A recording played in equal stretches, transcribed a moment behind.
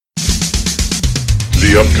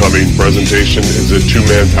The upcoming presentation is a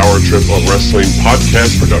two-man power trip of wrestling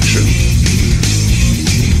podcast production.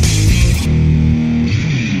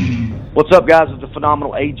 What's up, guys? It's the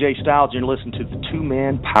phenomenal AJ Styles, and you're listening to the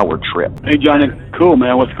two-man power trip. Hey, Johnny. Cool,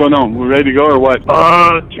 man. What's going on? We ready to go or what?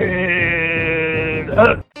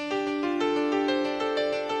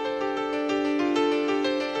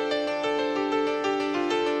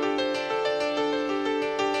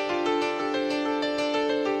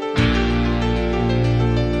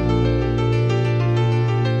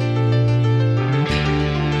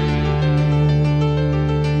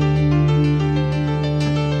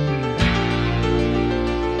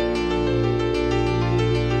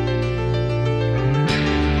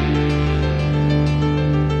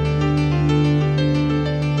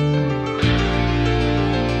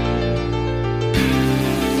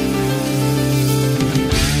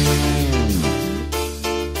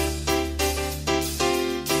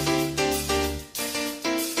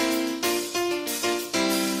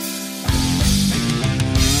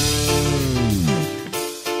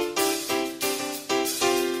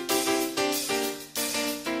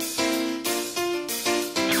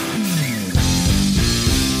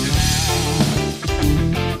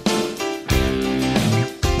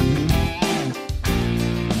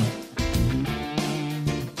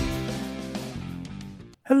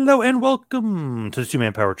 Hello and welcome to the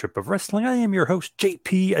two-man power trip of wrestling. I am your host,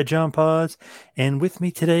 JP John Paz, and with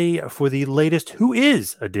me today for the latest Who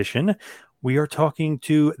Is edition, we are talking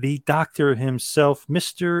to the doctor himself,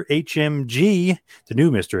 Mr. HMG, the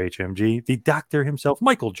new Mr. HMG, the doctor himself,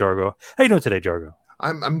 Michael Jargo. How you doing today, Jargo?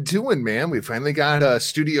 I'm doing, man. We finally got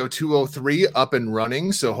Studio 203 up and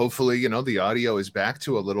running, so hopefully, the audio is back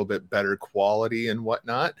to a little bit better quality and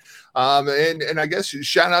whatnot. And I guess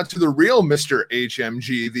shout out to the real Mr.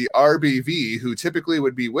 HMG, the RBV, who typically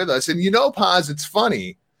would be with us. And Paz, it's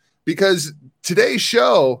funny because today's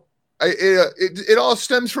show, it all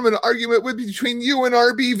stems from an argument between you and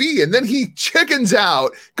RBV, and then he chickens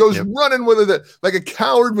out, goes running with it like a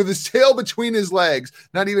coward with his tail between his legs,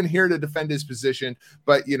 not even here to defend his position.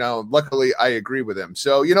 But luckily I agree with him.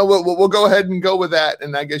 So we'll go ahead and go with that,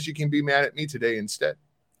 and I guess you can be mad at me today instead.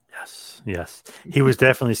 Yes. He was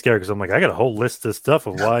definitely scared because I'm like, I got a whole list of stuff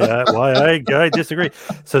of why I disagree.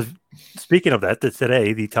 So speaking of that,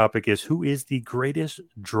 today the topic is who is the greatest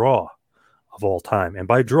draw of all time. And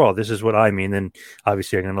by draw, this is what I mean. And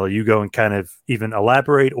obviously I'm going to let you go and kind of even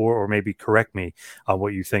elaborate or maybe correct me on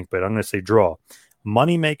what you think, but I'm going to say draw.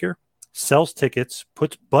 Moneymaker, sells tickets,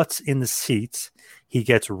 puts butts in the seats. He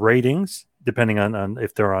gets ratings, depending on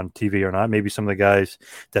if they're on TV or not. Maybe some of the guys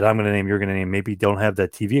that I'm going to name, you're going to name, maybe don't have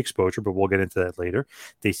that TV exposure, but we'll get into that later.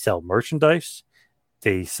 They sell merchandise.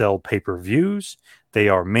 They sell pay-per-views. They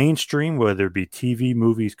are mainstream, whether it be TV,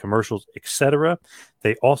 movies, commercials, etc.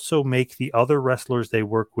 They also make the other wrestlers they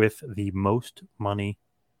work with the most money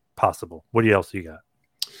possible. What else you got?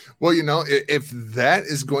 Well, if that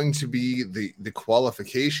is going to be the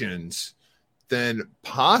qualifications, then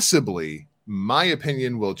possibly my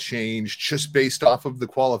opinion will change just based off of the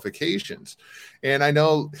qualifications. And I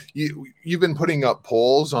know you've been putting up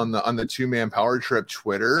polls on the two-man power trip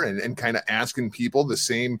Twitter and kind of asking people the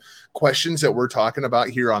same questions that we're talking about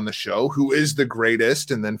here on the show. Who is the greatest?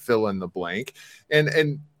 And then fill in the blank.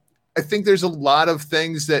 And I think there's a lot of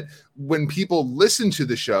things that when people listen to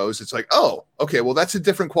the shows, it's like, oh, okay, well, that's a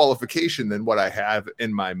different qualification than what I have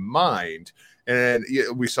in my mind. And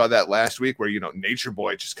we saw that last week where, Nature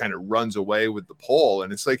Boy just kind of runs away with the poll.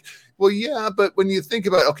 And it's like, well, yeah, but when you think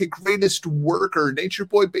about, okay, greatest worker, Nature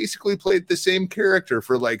Boy basically played the same character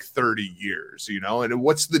for like 30 years, and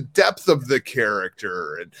what's the depth of the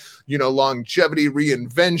character and, longevity,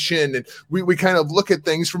 reinvention. And we kind of look at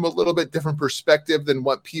things from a little bit different perspective than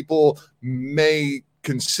what people may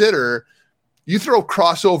consider. You throw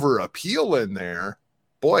crossover appeal in there.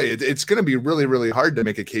 Boy, it's going to be really, really hard to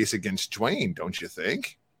make a case against Dwayne, don't you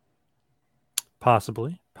think?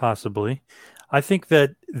 Possibly. I think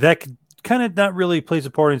that kind of not really plays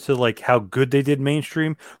a part into like how good they did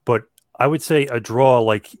mainstream, but I would say a draw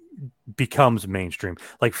like becomes mainstream.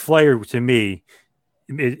 Like Flair to me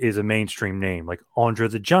is a mainstream name. Like Andre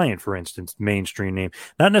the Giant, for instance, mainstream name.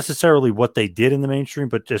 Not necessarily what they did in the mainstream,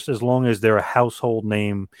 but just as long as they're a household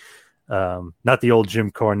name, not the old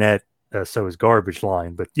Jim Cornette. So is garbage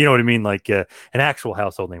line, but you know what I mean? Like an actual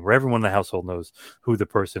household name where everyone in the household knows who the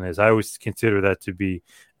person is. I always consider that to be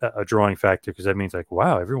a drawing factor because that means like,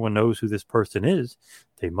 wow, everyone knows who this person is.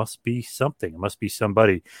 They must be something. It must be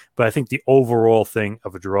somebody. But I think the overall thing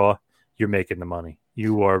of a draw, you're making the money.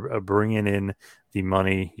 You are bringing in the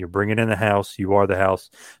money. You're bringing in the house. You are the house.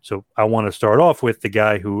 So I want to start off with the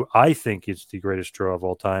guy who I think is the greatest draw of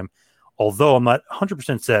all time, Although I'm not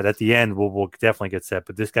 100% set at the end, we'll definitely get set.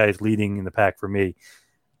 But this guy is leading in the pack for me.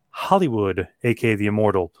 Hollywood, aka the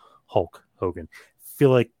immortal Hulk Hogan.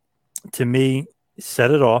 Feel like, to me,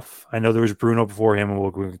 set it off. I know there was Bruno before him, and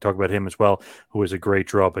we'll talk about him as well, who was a great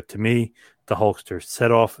draw. But to me, the Hulkster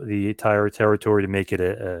set off the entire territory to make it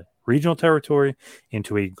a regional territory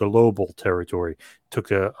into a global territory.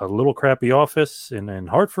 Took a little crappy office in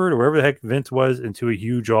Hartford or wherever the heck Vince was into a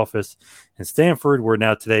huge office in Stamford, where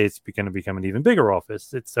now today it's going to become an even bigger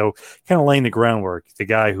office. It's so kind of laying the groundwork. The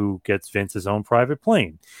guy who gets Vince his own private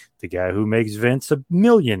plane, the guy who makes Vince a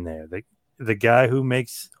millionaire, the guy who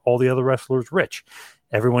makes all the other wrestlers rich.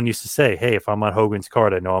 Everyone used to say, hey, if I'm on Hogan's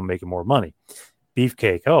card, I know I'm making more money.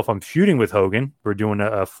 Beefcake. Oh, if I'm feuding with Hogan, we're doing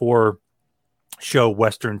a 4-show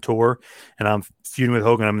Western tour, and I'm feuding with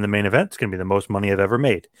Hogan, I'm in the main event, it's going to be the most money I've ever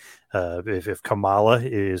made. If Kamala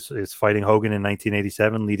is fighting Hogan in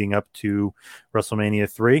 1987 leading up to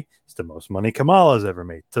WrestleMania 3, it's the most money Kamala's ever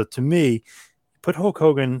made. So to me, put Hulk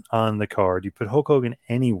Hogan on the card, you put Hulk Hogan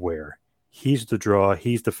anywhere, he's the draw,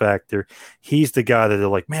 he's the factor, he's the guy that they're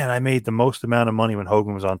like, man, I made the most amount of money when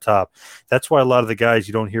Hogan was on top. That's why a lot of the guys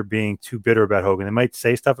you don't hear being too bitter about Hogan. They might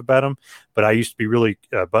say stuff about him, but I used to be really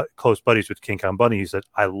close buddies with King Kong Bundy. He said,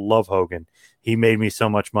 I love Hogan. He made me so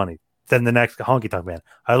much money. Then the next Honky Tonk Man,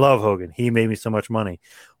 I love Hogan. He made me so much money.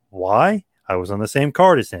 Why? I was on the same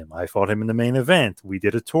card as him. I fought him in the main event. We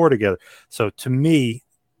did a tour together. So to me,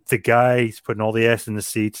 the guy he's putting all the ass in the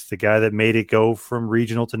seats, the guy that made it go from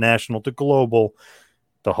regional to national to global,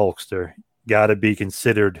 the Hulkster, got to be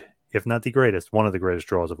considered, if not the greatest, one of the greatest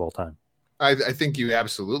draws of all time. I think you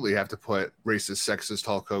absolutely have to put racist, sexist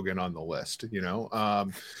Hulk Hogan on the list. You know,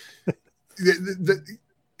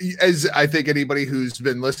 as I think anybody who's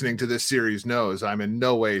been listening to this series knows, I'm in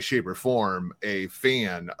no way, shape, or form a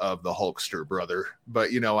fan of the Hulkster brother.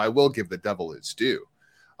 But, you know, I will give the devil his due.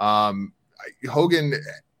 Hogan,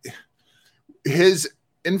 his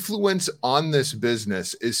influence on this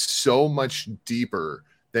business is so much deeper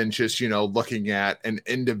than just, you know, looking at an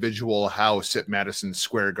individual house at Madison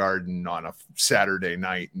Square Garden on a Saturday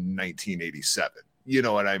night in 1987. You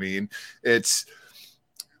know what I mean? It's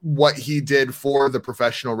what he did for the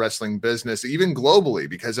professional wrestling business, even globally,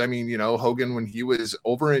 because I mean, you know, Hogan, when he was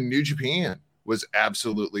over in New Japan, was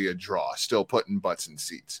absolutely a draw, still putting butts in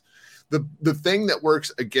seats. The thing that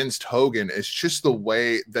works against Hogan is just the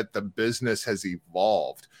way that the business has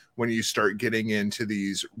evolved when you start getting into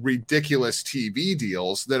these ridiculous TV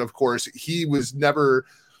deals that, of course, he was never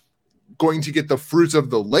going to get the fruits of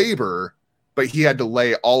the labor, but he had to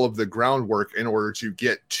lay all of the groundwork in order to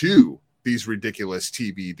get to these ridiculous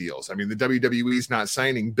TV deals. I mean, the WWE is not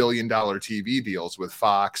signing billion-dollar TV deals with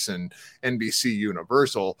Fox and NBC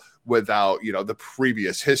Universal without, you know, the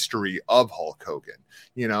previous history of Hulk Hogan,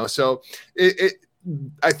 you know? So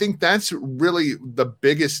I think that's really the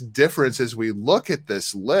biggest difference as we look at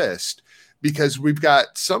this list, because we've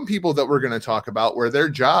got some people that we're going to talk about where their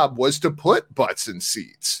job was to put butts in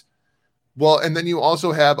seats. Well, and then you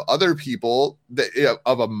also have other people that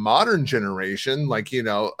of a modern generation, like, you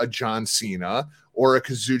know, a John Cena or a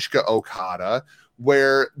Kazuchika Okada,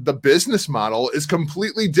 where the business model is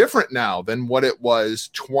completely different now than what it was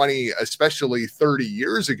 20, especially 30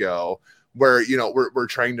 years ago, where, you know, we're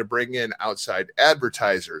trying to bring in outside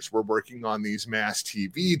advertisers. We're working on these mass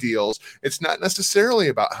TV deals. It's not necessarily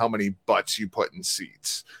about how many butts you put in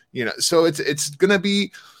seats, you know, so it's going to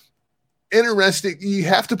be interesting. You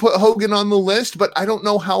have to put Hogan on the list, but I don't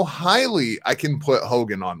know how highly I can put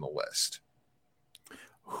Hogan on the list.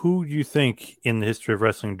 Who do you think in the history of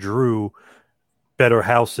wrestling drew better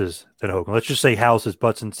houses than Hogan? Let's just say houses,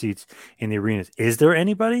 butts, and seats in the arenas. Is there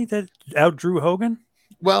anybody that outdrew Hogan?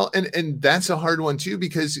 Well, and that's a hard one too,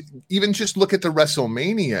 because even just look at the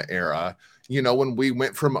WrestleMania era, you know, when we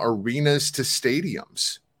went from arenas to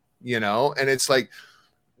stadiums, you know, and it's like,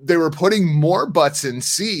 they were putting more butts in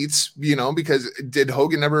seats, you know, because did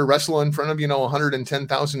Hogan ever wrestle in front of, you know,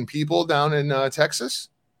 110,000 people down in Texas?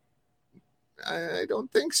 I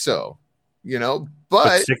don't think so, you know,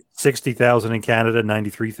 but 60,000 in Canada,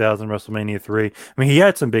 93,000 WrestleMania 3. I mean, he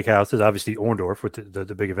had some big houses. Obviously, Orndorff with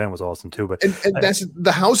the big event was awesome too. But and that's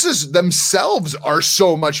the houses themselves are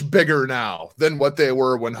so much bigger now than what they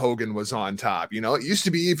were when Hogan was on top. You know, it used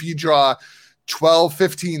to be if you draw 12,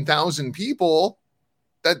 15,000 people,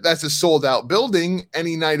 that's a sold out building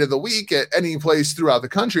any night of the week at any place throughout the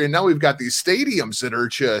country. And now we've got these stadiums that are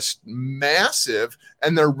just massive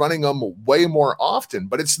and they're running them way more often,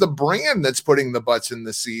 but it's the brand that's putting the butts in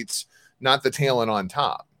the seats, not the talent on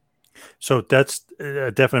top. So that's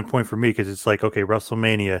a definite point for me, because it's like, okay,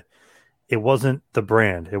 WrestleMania, it wasn't the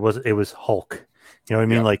brand. It was Hulk. You know what I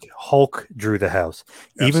mean? Yeah. Like Hulk drew the house.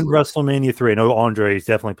 Even Absolutely. WrestleMania 3, I know Andre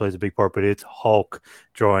definitely plays a big part, but it's Hulk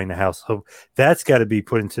drawing the house. So that's got to be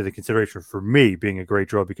put into the consideration for me being a great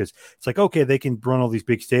draw, because it's like, okay, they can run all these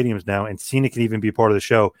big stadiums now, and Cena can even be part of the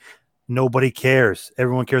show. Nobody cares.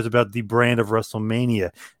 Everyone cares about the brand of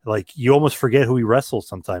WrestleMania. Like, you almost forget who he wrestles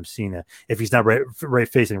sometimes, Cena, if he's not right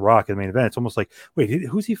facing Rock in the main event. It's almost like, wait,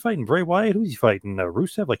 who's he fighting? Bray Wyatt? Who's he fighting?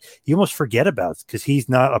 Rusev? Like, you almost forget about it because he's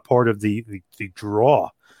not a part of the draw,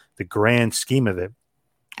 the grand scheme of it.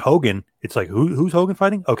 Hogan, it's like, who's Hogan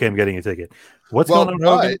fighting? Okay, I'm getting a ticket. What's going on with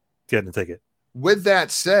Hogan? Getting a ticket. With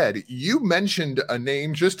that said, you mentioned a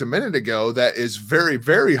name just a minute ago that is very,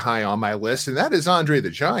 very high on my list, and that is Andre the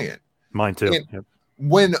Giant. Mine too. Yep.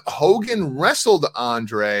 When Hogan wrestled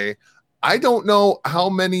Andre, I don't know how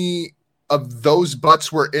many of those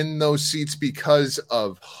butts were in those seats because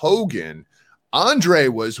of Hogan. Andre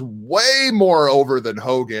was way more over than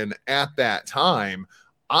Hogan at that time.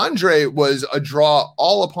 Andre was a draw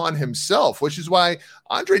all upon himself, which is why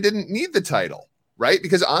Andre didn't need the title, right?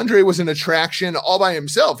 Because Andre was an attraction all by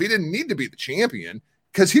himself. He didn't need to be the champion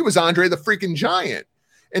because he was Andre the freaking Giant.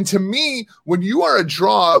 And to me, when you are a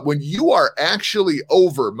draw, when you are actually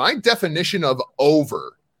over, my definition of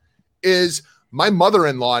over is my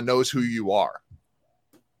mother-in-law knows who you are.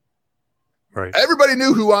 Right. Everybody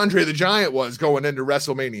knew who Andre the Giant was going into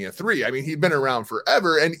WrestleMania 3. I mean, he'd been around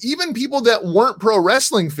forever. And even people that weren't pro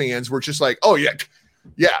wrestling fans were just like, oh,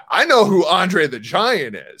 yeah, I know who Andre the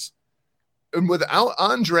Giant is. And without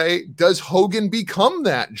Andre, does Hogan become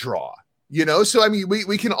that draw? You know, so I mean,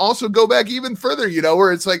 we can also go back even further, you know,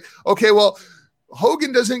 where it's like, okay, well,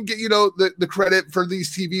 Hogan doesn't get, you know, the credit for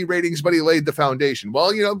these TV ratings, but he laid the foundation.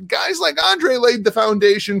 Well, you know, guys like Andre laid the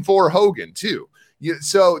foundation for Hogan too.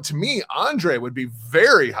 So to me, Andre would be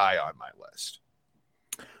very high on my list.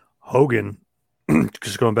 Hogan,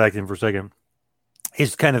 just going back in for a second,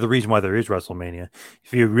 is kind of the reason why there is WrestleMania.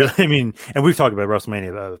 If you really, I mean, and we've talked about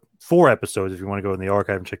WrestleMania 4 episodes, if you want to go in the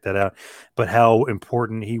archive and check that out, but how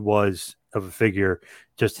important he was of a figure,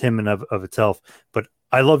 just him and of itself. But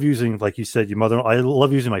I love using, like you said, I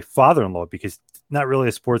love using my father-in-law because not really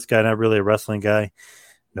a sports guy, not really a wrestling guy,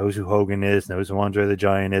 knows who Hogan is, knows who Andre the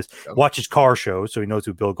Giant is, watches car shows, so he knows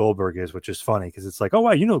who Bill Goldberg is, which is funny because it's like, oh,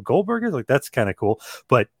 wow, you know Goldberg is? Like, that's kind of cool.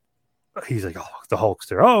 But he's like, oh, the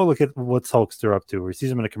Hulkster. Oh, look at what's Hulkster up to. Or he sees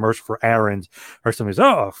him in a commercial for Aaron's or something. He's,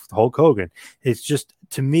 oh, Hulk Hogan. It's just,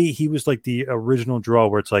 to me, he was like the original draw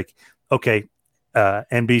where it's like, okay,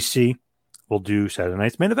 NBC will do Saturday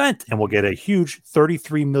night's main event and we'll get a huge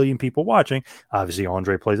 33 million people watching. Obviously,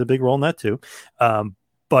 Andre plays a big role in that too.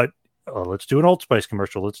 But let's do an Old Spice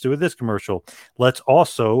commercial. Let's do this commercial. Let's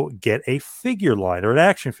also get a figure line or an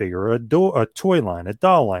action figure or a toy line, a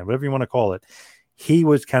doll line, whatever you want to call it. He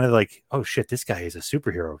was kind of like, oh shit, this guy is a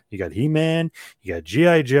superhero. You got He-Man, you got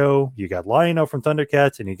G.I. Joe, you got Lion-O from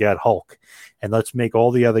Thundercats, and you got Hulk. And let's make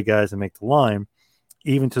all the other guys and make the line,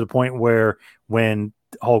 even to the point where when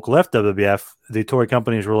Hulk left WWF, the toy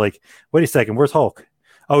companies were like, wait a second, where's Hulk?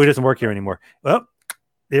 Oh, he doesn't work here anymore. Well,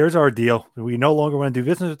 there's our deal. We no longer want to do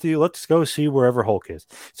business with you. Let's go see wherever Hulk is.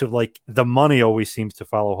 So like the money always seems to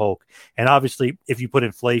follow Hulk. And obviously, if you put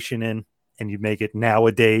inflation in and you make it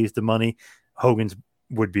nowadays, the money, Hogan's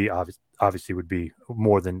would be obviously would be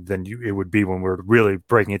more than it would be when we're really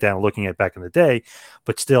breaking it down and looking at back in the day.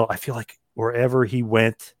 But still, I feel like wherever he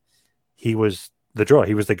went, he was the draw.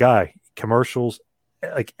 He was the guy. Commercials,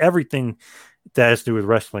 like everything that has to do with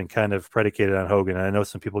wrestling kind of predicated on Hogan. And I know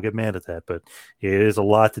some people get mad at that, but it is a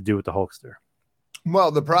lot to do with the Hulkster.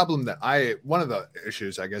 Well, the problem that one of the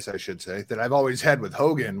issues, I guess I should say, that I've always had with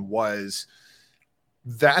Hogan was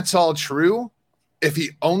that's all true if he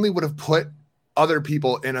only would have put other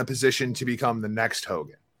people in a position to become the next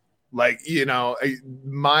Hogan. Like, you know,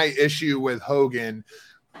 my issue with Hogan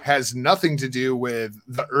has nothing to do with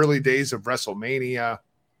the early days of WrestleMania,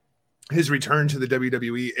 his return to the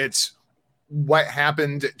WWE. It's what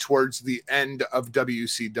happened towards the end of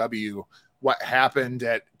WCW, what happened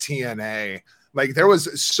at TNA. Like, there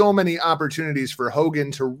was so many opportunities for Hogan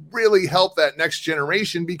to really help that next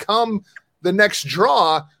generation become the next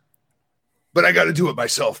draw, but I got to do it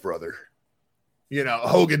myself, brother. You know,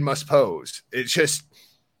 Hogan must pose. It's just,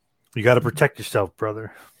 you got to protect yourself,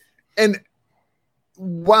 brother. And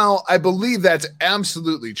while I believe that's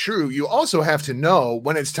absolutely true, you also have to know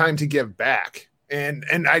when it's time to give back. And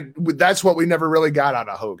that's what we never really got out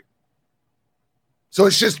of Hogan. So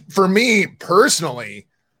it's just, for me personally,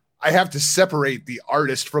 I have to separate the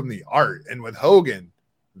artist from the art. And with Hogan,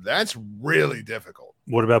 that's really difficult.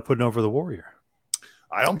 What about putting over the Warrior?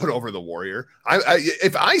 I don't put over the Warrior.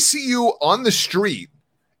 If I see you on the street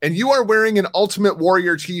and you are wearing an Ultimate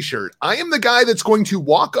Warrior t-shirt, I am the guy that's going to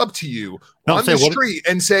walk up to you on the street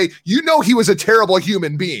and say, you know, he was a terrible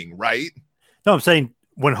human being, right? No, I'm saying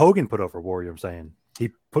when Hogan put over Warrior, I'm saying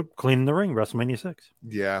he put clean in the ring, WrestleMania 6.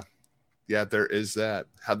 Yeah. Yeah, there is that.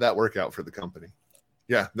 How'd that work out for the company?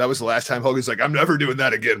 Yeah, that was the last time Hogan's like, I'm never doing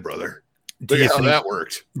that again, brother. Look at how that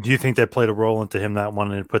worked. Do you think that played a role into him not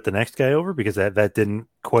wanting to put the next guy over because that didn't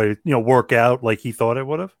quite, work out like he thought it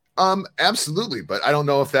would have? Absolutely. But I don't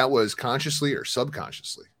know if that was consciously or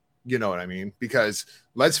subconsciously. You know what I mean? Because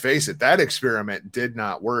let's face it, that experiment did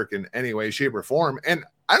not work in any way, shape, or form. And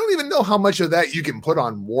I don't even know how much of that you can put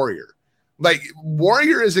on Warrior. Like,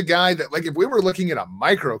 Warrior is a guy that, like, if we were looking at a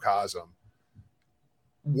microcosm,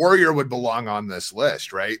 Warrior would belong on this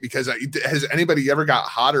list, right? Because has anybody ever got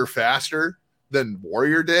hotter faster than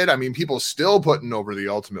Warrior did? I mean, people still putting over the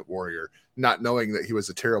Ultimate Warrior, not knowing that he was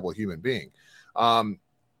a terrible human being.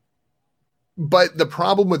 But the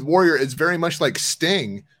problem with Warrior is very much like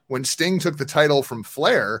Sting. When Sting took the title from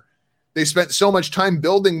Flair, they spent so much time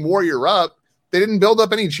building Warrior up, they didn't build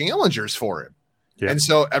up any challengers for him. Yeah. And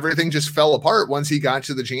so everything just fell apart once he got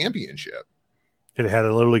to the championship. It had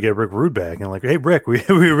to literally get Rick Rude back and like, hey, Rick, we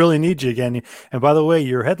really need you again. And by the way,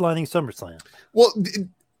 you're headlining SummerSlam. Well,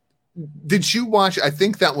 did you watch? I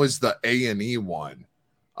think that was the A&E one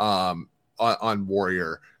on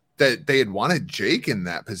Warrior that they had wanted Jake in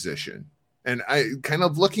that position. And I kind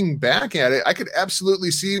of looking back at it, I could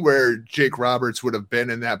absolutely see where Jake Roberts would have been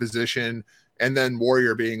in that position. And then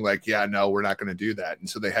Warrior being like, yeah, no, we're not going to do that. And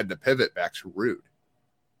so they had to pivot back to Rude.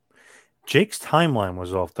 Jake's timeline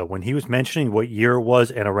was off, though. When he was mentioning what year it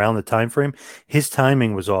was and around the time frame, his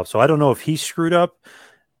timing was off. So I don't know if he screwed up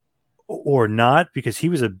or not, because he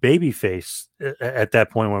was a babyface at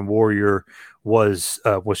that point when Warrior was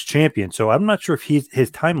champion. So I'm not sure if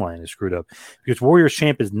his timeline is screwed up, because Warrior's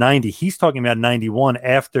champ is 90. He's talking about 91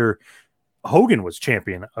 after Hogan was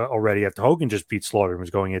champion already, after Hogan just beat Slaughter and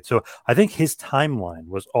was going in. So I think his timeline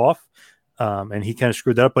was off. And he kind of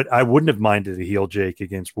screwed that up, but I wouldn't have minded a heel Jake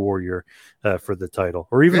against Warrior for the title,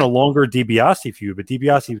 or even a longer DiBiase feud, but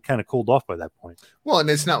DiBiase kind of cooled off by that point. Well, and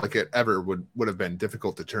it's not like it ever would have been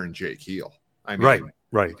difficult to turn Jake heel. I mean,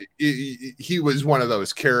 right. He was one of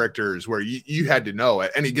those characters where you had to know at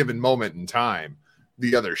any given moment in time,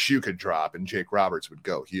 the other shoe could drop and Jake Roberts would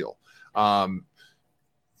go heel.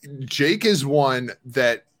 Jake is one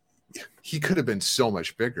that he could have been so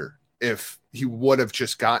much bigger if he would have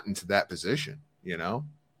just gotten to that position, you know?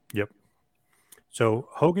 Yep. So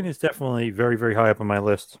Hogan is definitely very, very high up on my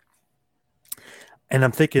list. And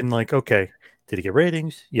I'm thinking like, okay, did he get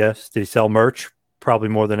ratings? Yes. Did he sell merch? Probably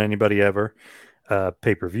more than anybody ever.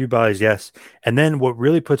 Pay-per-view buys, yes. And then what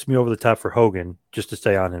really puts me over the top for Hogan, just to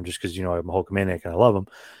stay on him, just because, I'm a Hulkamaniac and I love him.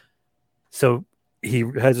 So he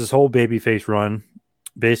has this whole babyface run,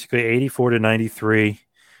 basically 84 to 93.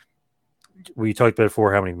 We talked about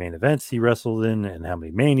before how many main events he wrestled in and how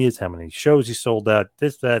many manias, how many shows he sold out,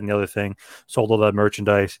 this, that, and the other thing. Sold all that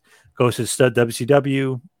merchandise. Goes to stud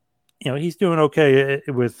WCW. He's doing okay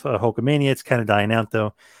with Hulkamania. It's kind of dying out,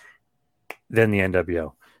 though. Then the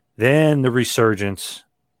NWO. Then the resurgence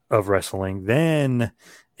of wrestling. Then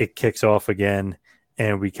it kicks off again,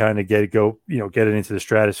 and we kind of get it into the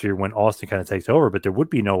stratosphere when Austin kind of takes over. But there would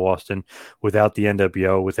be no Austin without the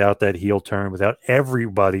NWO, without that heel turn, without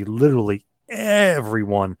everybody, literally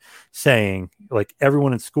everyone saying, like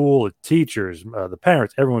everyone in school, the teachers, the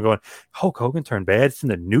parents, everyone going, Hulk Hogan turned bad. It's in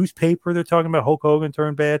the newspaper. They're talking about Hulk Hogan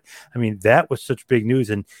turned bad. I mean, that was such big news.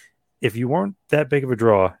 And if you weren't that big of a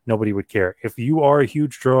draw, nobody would care. If you are a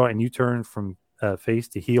huge draw and you turn from face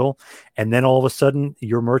to heel, and then all of a sudden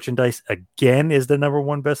your merchandise again is the number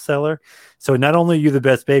one bestseller. So not only are you the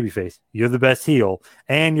best babyface, you're the best heel,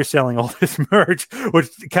 and you're selling all this merch, which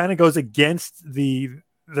kind of goes against the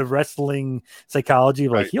wrestling psychology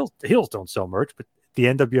of like heels don't sell merch, but the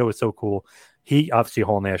NWO is so cool. He obviously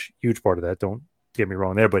Hall Nash, huge part of that. Don't get me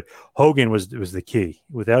wrong there, but Hogan was the key.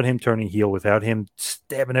 Without him turning heel, without him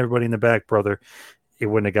stabbing everybody in the back, brother, it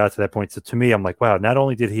wouldn't have got to that point. So to me, I'm like, wow, not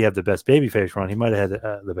only did he have the best babyface run, he might have had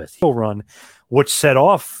the best heel run, which set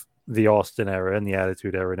off the Austin era and the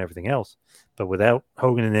Attitude Era and everything else. But without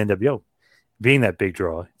Hogan and the NWO being that big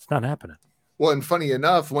draw, it's not happening. Well, and funny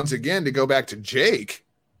enough, once again, to go back to Jake,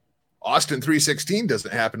 Austin 316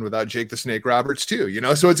 doesn't happen without Jake the Snake Roberts too,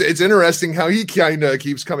 so it's interesting how he kind of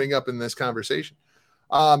keeps coming up in this conversation.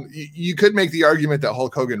 You could make the argument that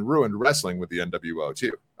Hulk Hogan ruined wrestling with the NWO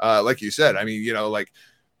too. Like you said, I mean, like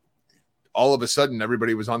all of a sudden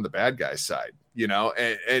everybody was on the bad guy's side,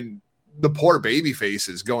 and the poor baby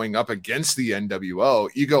faces going up against the NWO.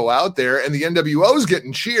 You go out there and the NWO is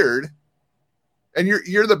getting cheered, and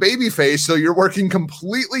you're the baby face, so you're working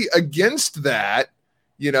completely against that,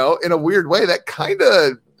 in a weird way that kind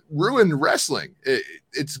of ruined wrestling.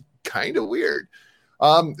 It's kind of weird.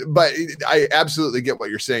 But I absolutely get what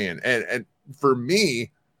you're saying. And for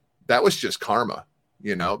me, that was just karma,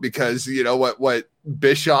 because what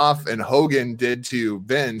Bischoff and Hogan did to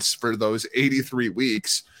Vince for those 83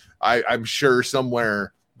 weeks, I'm sure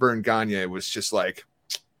somewhere Vern Gagne was just like,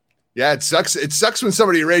 yeah, it sucks. It sucks when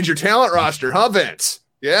somebody raids your talent roster, huh, Vince?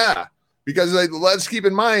 Yeah. Because let's keep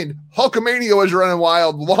in mind, Hulkamania was running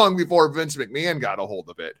wild long before Vince McMahon got a hold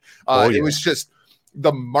of it. It was just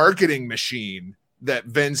the marketing machine that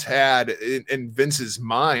Vince had in Vince's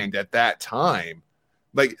mind at that time.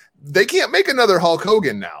 Like, they can't make another Hulk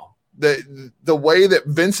Hogan now. The way that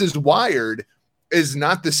Vince is wired is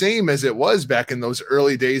not the same as it was back in those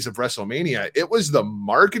early days of WrestleMania. It was the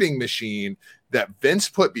marketing machine that Vince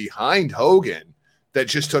put behind Hogan that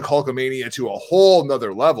just took Hulkamania to a whole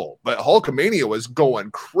nother level. But Hulkamania was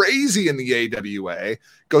going crazy in the AWA,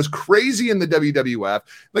 goes crazy in the WWF.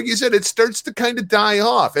 Like you said, it starts to kind of die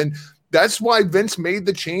off. And that's why Vince made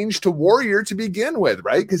the change to Warrior to begin with,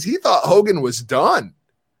 right? Because he thought Hogan was done.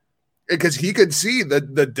 Because he could see the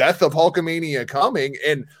death of Hulkamania coming,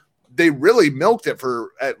 and they really milked it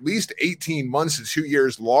for at least 18 months to 2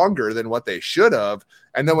 years longer than what they should have.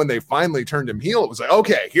 And then when they finally turned him heel, it was like,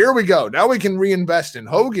 okay, here we go. Now we can reinvest in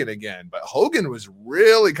Hogan again. But Hogan was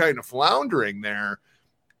really kind of floundering there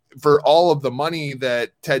for all of the money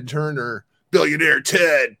that Ted Turner, billionaire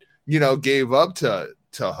Ted, gave up to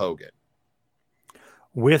Hogan.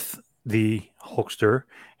 With the Hulkster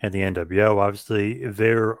and the NWO, obviously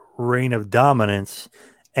their reign of dominance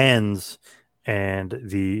ends, and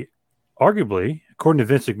the arguably, according to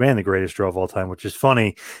Vince McMahon, the greatest draw of all time, which is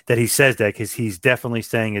funny that he says that because he's definitely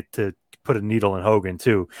saying it to put a needle in Hogan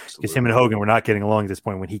too, because him and Hogan were not getting along at this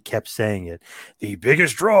point when he kept saying it. The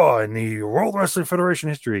biggest draw in the World Wrestling Federation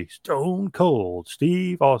history, Stone Cold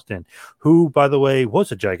Steve Austin, who, by the way,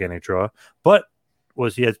 was a gigantic draw, but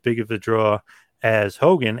was he as big of a draw as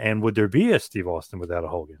Hogan? And would there be a Steve Austin without a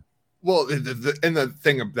Hogan? Well, the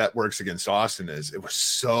thing that works against Austin is it was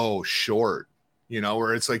so short,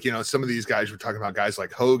 where it's like, some of these guys were talking about guys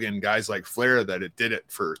like Hogan, guys like Flair, that it did it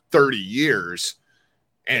for 30 years,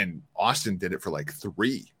 and Austin did it for like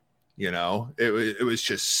 3. It was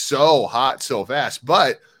just so hot so fast.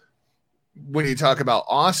 But when you talk about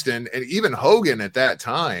Austin and even Hogan at that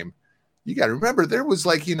time, you got to remember there was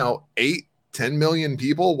like, 8-10 million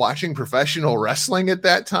people watching professional wrestling at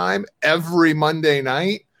that time every Monday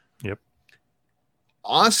night. Yep.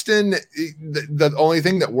 Austin, the only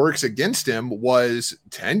thing that works against him was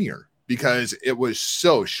tenure, because it was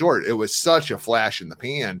so short. It was such a flash in the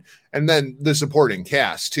pan. And then the supporting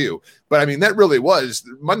cast too. But I mean, that really was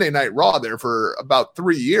Monday Night Raw there for about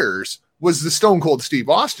 3 years was the Stone Cold Steve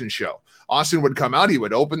Austin show. Austin would come out, he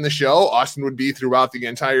would open the show. Austin would be throughout the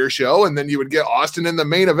entire show. And then you would get Austin in the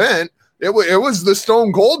main event. It was the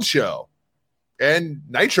Stone Cold show. And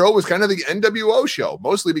Nitro was kind of the NWO show,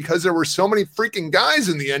 mostly because there were so many freaking guys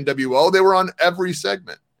in the NWO. They were on every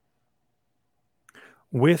segment.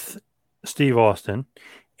 With Steve Austin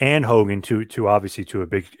and Hogan, to obviously to a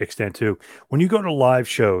big extent too, when you go to live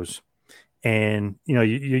shows and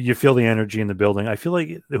you feel the energy in the building, I feel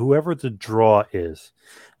like whoever the draw is,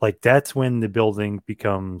 like that's when the building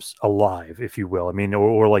becomes alive, if you will. I mean,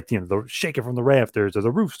 or like the shaking from the rafters, or the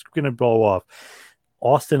roof's going to blow off.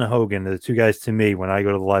 Austin and Hogan, the two guys, to me, when I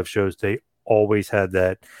go to the live shows, they always had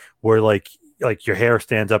that where like your hair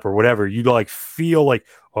stands up or whatever. You like feel like,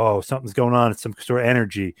 oh, something's going on. It's some sort of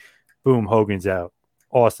energy. Boom, Hogan's out.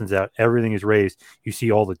 Austin's out. Everything is raised. You see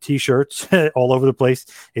all the T-shirts all over the place.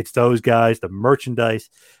 It's those guys, the merchandise.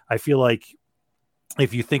 I feel like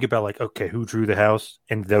if you think about like, okay, who drew the house,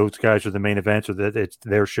 and those guys are the main events, or that it's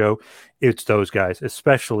their show, it's those guys,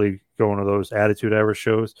 especially going to those Attitude Era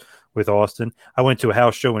shows with Austin. I went to a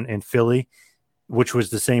house show in Philly, which was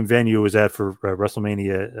the same venue it was at for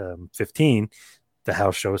WrestleMania 15. The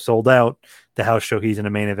house show sold out. The house show, he's in a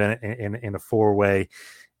main event in a 4-way.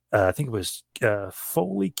 I think it was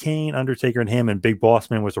Foley, Kane, Undertaker, and him, and Big Boss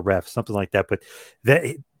Man was a ref, something like that. But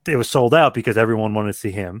it was sold out because everyone wanted to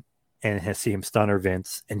see him and see him stunner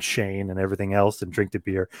Vince and Shane and everything else and drink the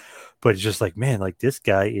beer. But it's just like, man, like this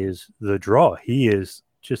guy is the draw. He is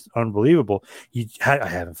just unbelievable. I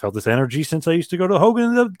haven't felt this energy since I used to go to Hogan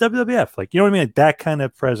in the WWF. Like, you know what I mean? Like that kind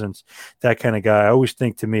of presence, that kind of guy. I always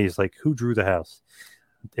think to me is like, who drew the house?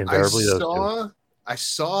 Invariably, I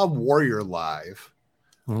saw Warrior live.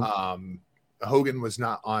 Mm-hmm. Hogan was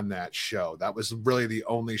not on that show. That was really the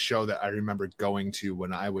only show that I remember going to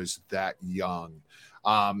when I was that young.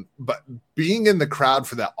 But being in the crowd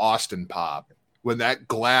for that Austin pop, when that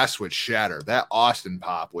glass would shatter. That Austin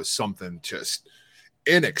pop was something just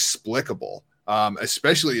inexplicable.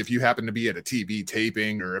 Especially if you happen to be at a TV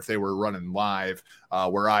taping or if they were running live.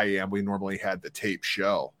 Where I am, we normally had the tape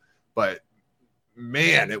show, but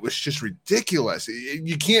man, it was just ridiculous.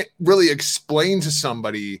 You can't really explain to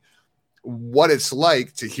somebody what it's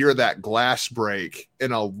like to hear that glass break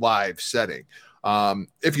in a live setting.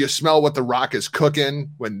 If you smell what the Rock is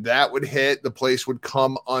cooking, when that would hit, the place would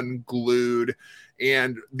come unglued.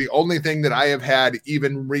 And the only thing that I have had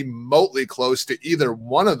even remotely close to either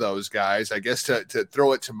one of those guys, I guess to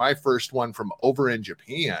throw it to my first one from over in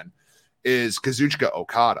Japan, is Kazuchika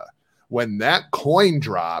Okada. When that coin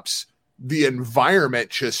drops, the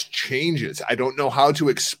environment just changes. I don't know how to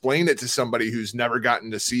explain it to somebody who's never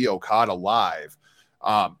gotten to see Okada live.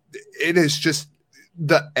 It is just,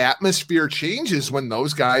 the atmosphere changes when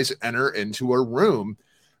those guys enter into a room.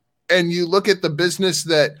 And you look at the business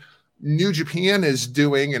that New Japan is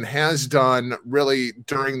doing and has done really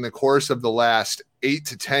during the course of the last 8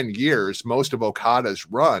 to 10 years, most of Okada's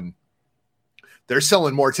run. They're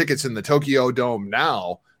selling more tickets in the Tokyo Dome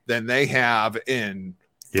now than they have in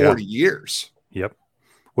 40 years. Yep.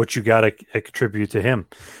 What you got to attribute to him.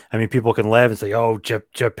 I mean, people can laugh and say, oh,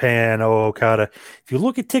 Japan, oh, Okada. If you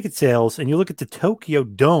look at ticket sales and you look at the Tokyo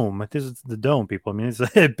Dome, this is the Dome, people. I mean, it's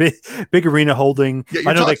a big arena holding. Yeah,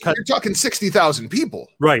 I know you're talking 60,000 people.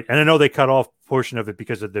 Right. And I know they cut off a portion of it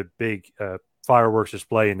because of the big fireworks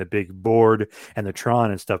display and the big board and the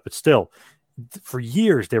Tron and stuff. But still, for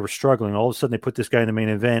years, they were struggling. All of a sudden, they put this guy in the main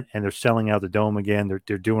event and they're selling out the Dome again.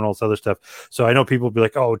 They're doing all this other stuff. So I know people will be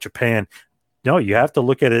like, oh, Japan. No, you have to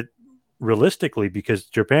look at it realistically, because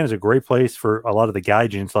Japan is a great place for a lot of the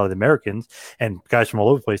gaijins, a lot of the Americans and guys from all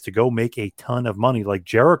over the place to go make a ton of money like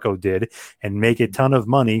Jericho did and make a ton of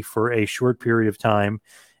money for a short period of time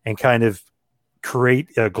and kind of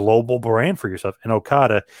create a global brand for yourself. And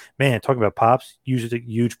Okada, man, talking about pops, usually a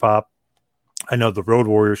huge pop. I know the Road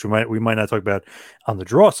Warriors, we might not talk about on the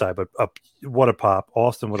draw side, but what a pop.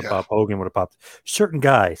 Austin, what a pop. Hogan, what a pop. Certain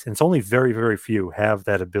guys, and it's only very, very few, have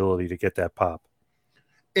that ability to get that pop.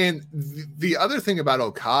 And the other thing about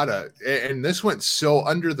Okada, and this went so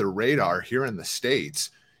under the radar here in the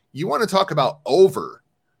States, you want to talk about over.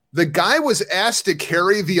 The guy was asked to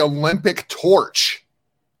carry the Olympic torch.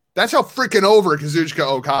 That's how freaking over Kazuchika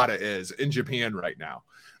Okada is in Japan right now.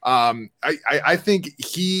 I think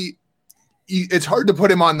it's hard to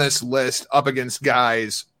put him on this list up against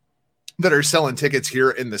guys that are selling tickets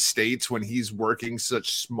here in the States when he's working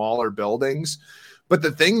such smaller buildings. But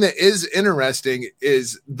the thing that is interesting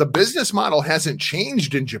is the business model hasn't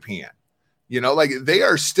changed in Japan. You know, like they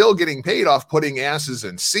are still getting paid off putting asses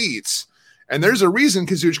in seats. And there's a reason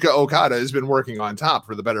Kazuchika Okada has been working on top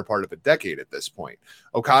for the better part of a decade at this point.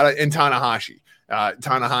 Okada and Tanahashi.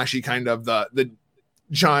 Tanahashi kind of the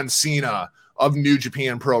John Cena of New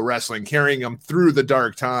Japan Pro Wrestling, carrying them through the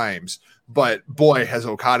dark times. But boy, has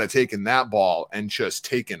Okada taken that ball and just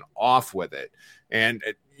taken off with it. And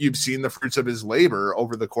you've seen the fruits of his labor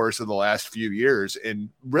over the course of the last few years in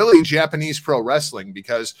really Japanese pro wrestling,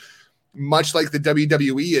 because much like the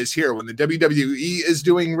WWE is here, when the WWE is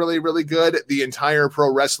doing really, really good, the entire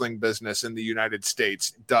pro wrestling business in the United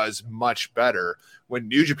States does much better. When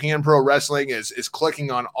New Japan Pro Wrestling is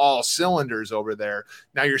clicking on all cylinders over there,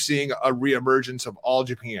 now you're seeing a reemergence of All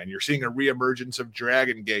Japan. You're seeing a reemergence of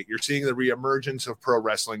Dragon Gate. You're seeing the reemergence of Pro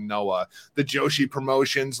Wrestling Noah. The Joshi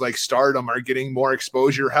promotions like Stardom are getting more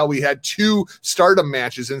exposure. Hell, we had 2 Stardom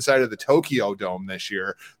matches inside of the Tokyo Dome this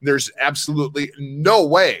year. There's absolutely no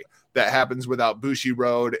way that happens without Bushi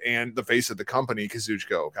Road and the face of the company,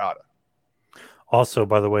 Kazuchika Okada. Also,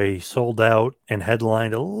 by the way, he sold out and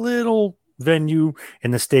headlined a little venue in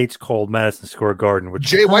the States called Madison Square Garden, which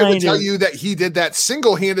Jay White would tell you that he did that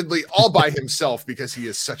single-handedly all by himself because he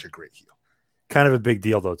is such a great heel. Kind of a big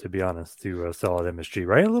deal, though, to be honest, to sell at MSG,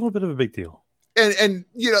 right? A little bit of a big deal. And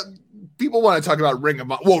you know, people want to talk about Ring of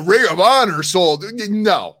Honor. Well, Ring of Honor sold.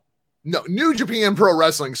 No, New Japan Pro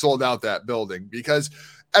Wrestling sold out that building because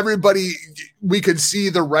everybody, we could see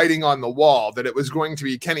the writing on the wall that it was going to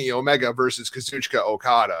be Kenny Omega versus Kazuchika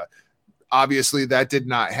Okada. Obviously, that did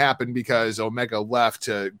not happen because Omega left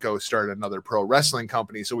to go start another pro wrestling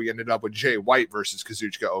company. So we ended up with Jay White versus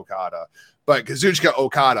Kazuchika Okada. But Kazuchika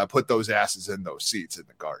Okada put those asses in those seats in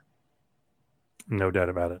the Garden. No doubt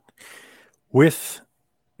about it.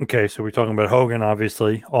 Okay, so we're talking about Hogan,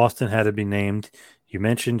 obviously. Austin had to be named. You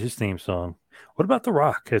mentioned his theme song. What about The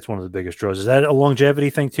Rock? It's one of the biggest draws. Is that a longevity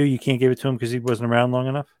thing, too? You can't give it to him because he wasn't around long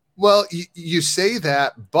enough? Well, you say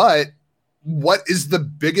that, but what is the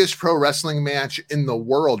biggest pro wrestling match in the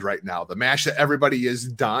world right now? The match that everybody is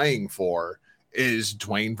dying for is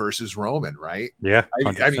Dwayne versus Roman, right? Yeah.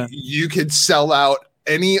 I mean, you could sell out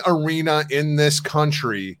any arena in this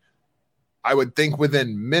country, I would think,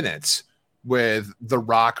 within minutes with The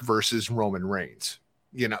Rock versus Roman Reigns,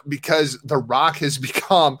 you know, because The Rock has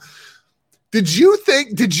become. Did you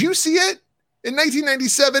see it in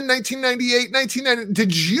 1997, 1998, 1990?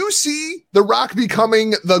 Did you see The Rock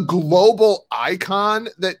becoming the global icon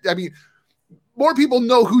that, I mean, more people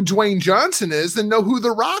know who Dwayne Johnson is than know who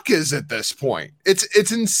The Rock is at this point.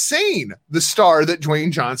 It's insane, the star that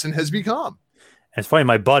Dwayne Johnson has become. And it's funny,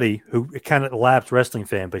 my buddy, who kind of lapsed wrestling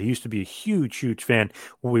fan, but he used to be a huge, huge fan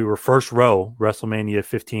when we were first row, WrestleMania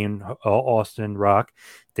 15, Austin, Rock.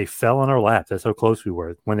 They fell on our lap. That's how close we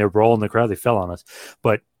were. When they were brawling in the crowd, they fell on us.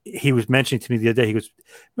 But he was mentioning to me the other day,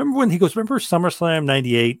 remember SummerSlam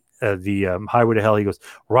 98, the Highway to Hell? He goes,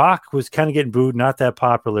 Rock was kind of getting booed, not that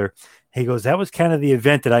popular. He goes, that was kind of the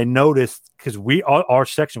event that I noticed because our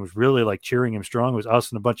section was really like cheering him strong. It was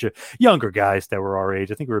us and a bunch of younger guys that were our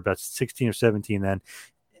age. I think we were about 16 or 17 then.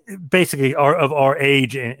 Basically, of our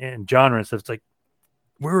age and genre and stuff. It's like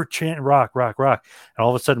we were chanting Rock, Rock, Rock, and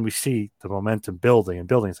all of a sudden we see the momentum building and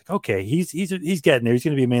building. It's like, okay, he's getting there. He's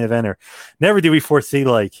going to be a main eventer. Never did we foresee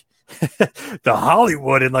like the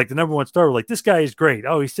Hollywood and like the number one star. We're like, this guy is great.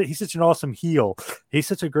 Oh, he's such an awesome heel. He's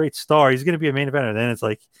such a great star. He's going to be a main eventer. And then it's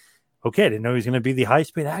like, okay, I didn't know he's going to be the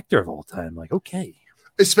highest paid actor of all time. Like, okay.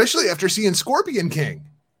 Especially after seeing Scorpion King.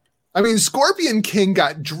 I mean, Scorpion King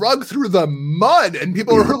got drugged through the mud and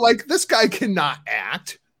people were like, this guy cannot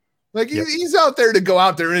act. Like, he's out there to go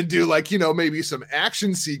out there and do like, you know, maybe some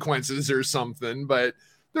action sequences or something, but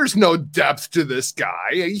there's no depth to this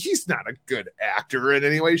guy. He's not a good actor in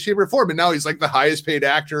any way, shape, or form. And now he's like the highest paid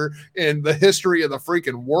actor in the history of the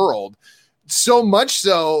freaking world. So much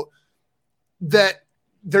so that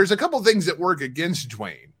there's a couple things that work against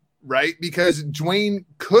Dwayne, right? Because Dwayne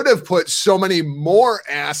could have put so many more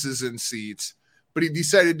asses in seats, but he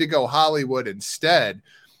decided to go Hollywood instead.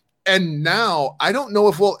 And now I don't know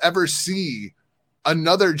if we'll ever see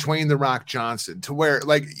another Dwayne The Rock Johnson to where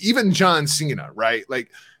like even John Cena, right?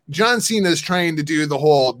 Like John Cena is trying to do the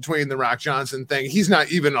whole Dwayne The Rock Johnson thing. He's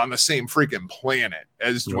not even on the same freaking planet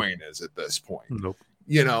as Dwayne is at this point,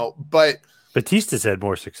 you know, but Batista's had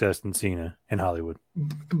more success than Cena in Hollywood.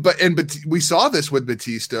 But we saw this with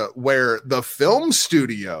Batista where the film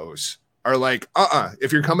studios are like,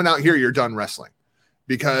 if you're coming out here, you're done wrestling.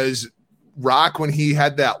 Because Rock, when he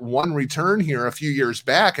had that one return here a few years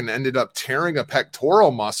back and ended up tearing a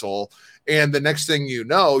pectoral muscle, and the next thing you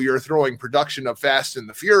know, you're throwing production of Fast and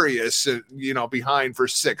the Furious, you know, behind for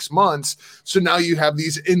 6 months. So now you have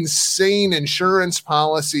these insane insurance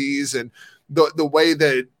policies and the way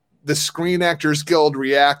that the Screen Actors Guild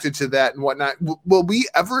reacted to that and whatnot. Will we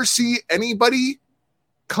ever see anybody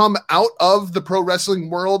come out of the pro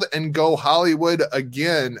wrestling world and go Hollywood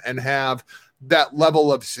again and have that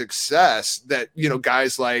level of success that, you know,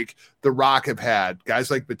 guys like The Rock have had,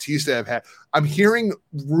 guys like Batista have had? I'm hearing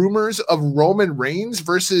rumors of Roman Reigns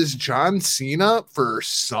versus John Cena for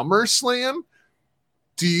SummerSlam.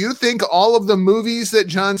 Do you think all of the movies that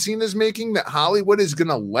John Cena is making, that Hollywood is going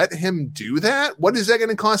to let him do that? What is that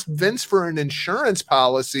going to cost Vince for an insurance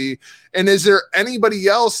policy? And is there anybody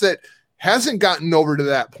else that hasn't gotten over to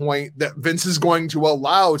that point that Vince is going to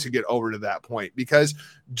allow to get over to that point? Because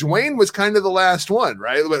Dwayne was kind of the last one,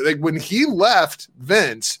 right? Like when he left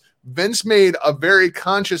Vince made a very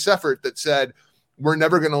conscious effort that said, we're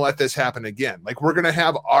never going to let this happen again. Like, we're going to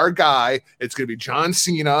have our guy. It's going to be John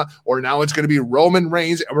Cena, or now it's going to be Roman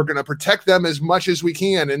Reigns, and we're going to protect them as much as we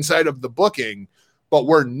can inside of the booking, but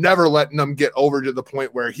we're never letting them get over to the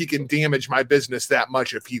point where he can damage my business that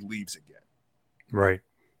much if he leaves again. Right.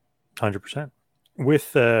 100%.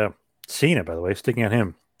 With Cena, by the way, sticking on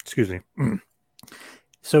him, excuse me.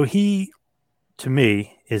 So he, to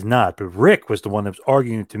me, is not, but Rick was the one that was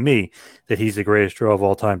arguing to me that he's the greatest draw of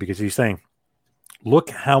all time, because he's saying,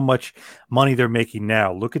 look how much money they're making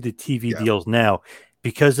now. Look at the TV deals now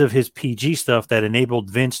because of his PG stuff that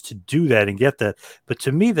enabled Vince to do that and get that. But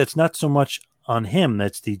to me, that's not so much on him.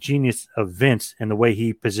 That's the genius of Vince and the way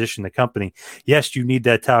he positioned the company. Yes, you need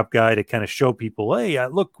that top guy to kind of show people, hey,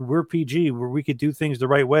 look, we're PG, where we could do things the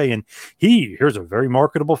right way. And here's a very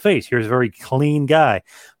marketable face. Here's a very clean guy.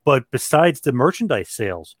 But besides the merchandise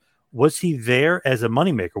sales, was he there as a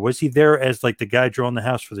moneymaker? Was he there as like the guy drawing the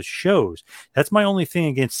house for the shows? That's my only thing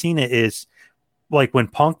against Cena is like when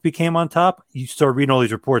Punk became on top, you start reading all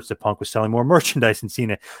these reports that Punk was selling more merchandise than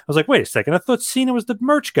Cena. I was like, wait a second, I thought Cena was the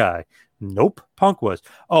merch guy. Nope, Punk was.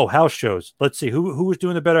 Oh, house shows. Let's see who was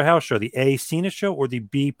doing the better house show, the A Cena show or the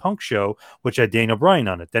B Punk show, which had Daniel Bryan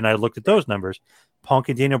on it. Then I looked at those numbers. Punk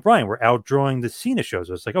and Daniel Bryan were outdrawing the Cena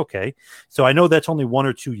shows. I was like, okay, so I know that's only 1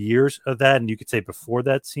 or 2 years of that, and you could say before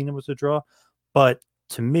that Cena was a draw, but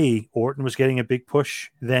to me, Orton was getting a big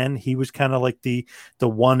push then. He was kind of like the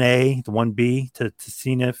 1A, the 1B to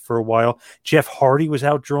Cena for a while. Jeff Hardy was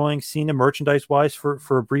outdrawing Cena merchandise-wise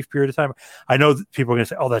for a brief period of time. I know that people are going to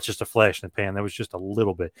say, oh, that's just a flash in the pan. That was just a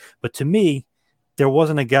little bit. But to me, there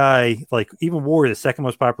wasn't a guy, like even Warrior, the second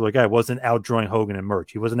most popular guy, wasn't outdrawing Hogan in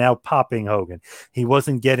merch. He wasn't out-popping Hogan. He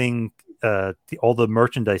wasn't getting all the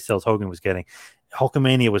merchandise sales Hogan was getting.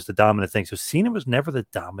 Hulkamania was the dominant thing. So Cena was never the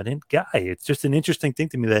dominant guy. It's just an interesting thing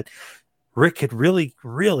to me that Rick could really,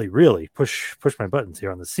 really, really push my buttons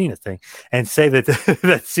here on the Cena thing and say that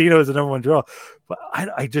that Cena was the number one draw. But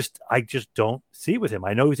I just don't see it with him.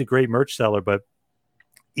 I know he's a great merch seller, but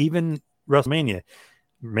even WrestleMania,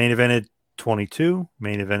 main evented 22,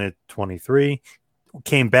 main evented 23,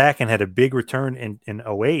 came back and had a big return in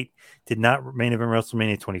 08, did not main event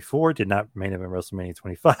WrestleMania 24, did not main event WrestleMania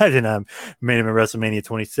 25, did not main event WrestleMania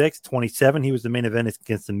 26, 27, he was the main event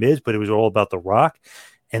against The Miz, but it was all about The Rock.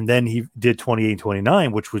 And then he did 28 and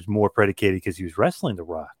 29, which was more predicated because he was wrestling The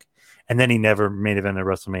Rock. And then he never main evented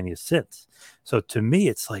WrestleMania since. So to me,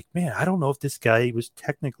 it's like, man, I don't know if this guy was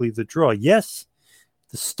technically the draw. Yes,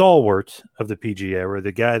 the stalwart of the PG era,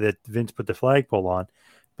 the guy that Vince put the flagpole on.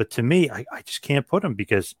 But to me, I just can't put him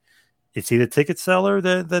because is he the ticket seller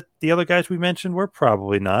that the other guys we mentioned were?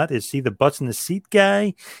 Probably not. Is he the butts in the seat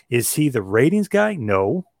guy? Is he the ratings guy?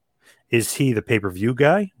 No. Is he the pay-per-view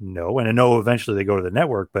guy? No. And I know eventually they go to the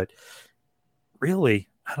network, but really,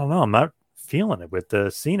 I don't know. I'm not feeling it with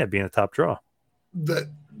Cena being a top draw. The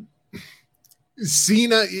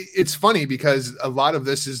Cena, it's funny because a lot of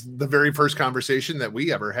this is the very first conversation that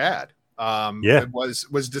we ever had. It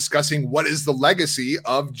was discussing what is the legacy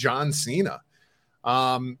of John Cena,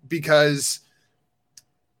 because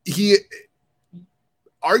he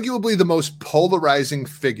arguably the most polarizing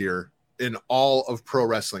figure in all of pro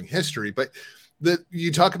wrestling history. But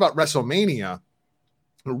you talk about WrestleMania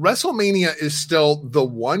is still the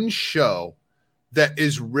one show that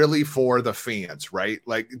is really for the fans, right?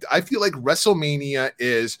 Like, I feel like WrestleMania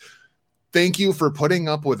is thank you for putting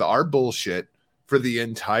up with our bullshit for the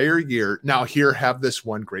entire year. Now here, have this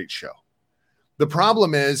one great show. The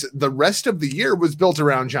problem is the rest of the year was built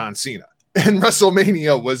around John Cena and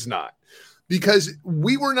WrestleMania was not, because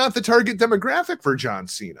we were not the target demographic for John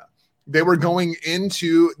Cena. They were going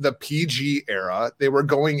into the PG era. They were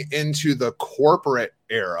going into the corporate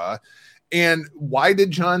era. And why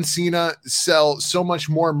did John Cena sell so much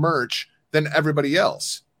more merch than everybody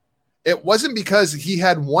else? It wasn't because he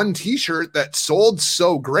had one t-shirt that sold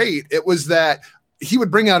so great. It was that he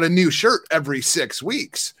would bring out a new shirt every 6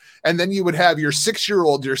 weeks. And then you would have your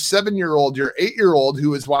 6-year-old, your 7-year-old, your 8-year-old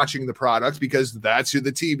who is watching the product because that's who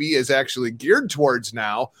the TV is actually geared towards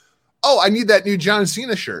now. Oh, I need that new John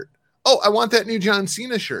Cena shirt. Oh, I want that new John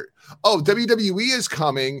Cena shirt. Oh, WWE is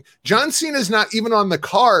coming. John Cena is not even on the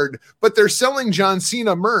card, but they're selling John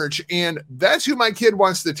Cena merch. And that's who my kid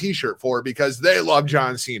wants the t-shirt for because they love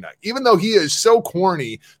John Cena, even though he is so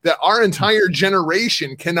corny that our entire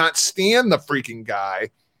generation cannot stand the freaking guy.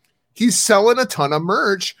 He's selling a ton of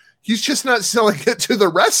merch. He's just not selling it to the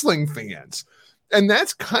wrestling fans. And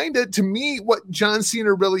that's kind of, to me, what John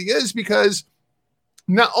Cena really is, because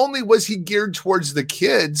not only was he geared towards the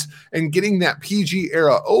kids and getting that PG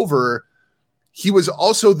era over, he was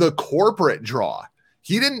also the corporate draw.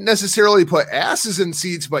 He didn't necessarily put asses in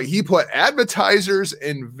seats, but he put advertisers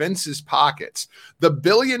in Vince's pockets. The $1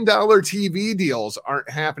 billion TV deals aren't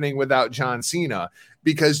happening without John Cena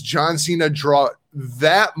because John Cena draw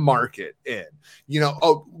that market in. You know,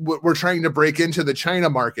 oh, we're trying to break into the China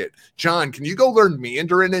market. John, can you go learn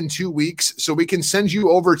Mandarin in 2 weeks so we can send you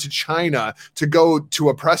over to China to go to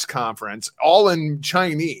a press conference all in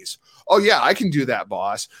Chinese? Oh, yeah, I can do that,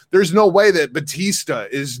 boss. There's no way that Batista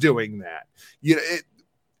is doing that. You know,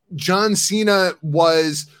 John Cena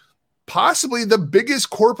was possibly the biggest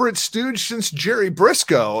corporate stooge since Jerry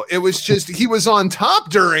Briscoe. It was just, he was on top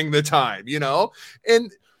during the time, you know,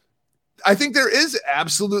 and I think there is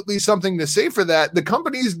absolutely something to say for that. The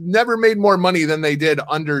companies never made more money than they did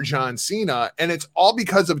under John Cena, and it's all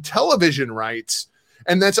because of television rights.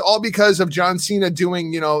 And that's all because of John Cena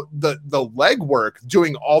doing, you know, the legwork,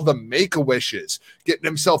 doing all the make-a-wishes, getting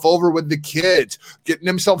himself over with the kids, getting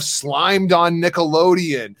himself slimed on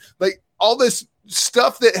Nickelodeon. Like all this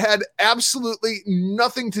stuff that had absolutely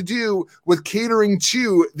nothing to do with catering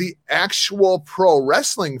to the actual pro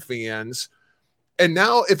wrestling fans. And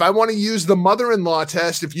now if I want to use the mother-in-law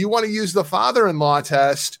test, if you want to use the father-in-law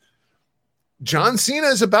test, John Cena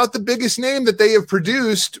is about the biggest name that they have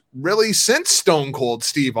produced really since Stone Cold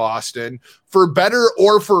Steve Austin, for better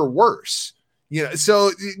or for worse.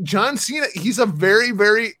 So John Cena, he's a very,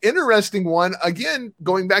 very interesting one. Again,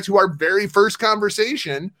 going back to our very first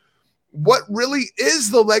conversation, what really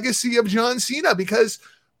is the legacy of John Cena? Because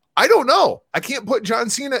I don't know. I can't put John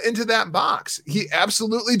Cena into that box. He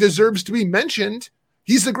absolutely deserves to be mentioned.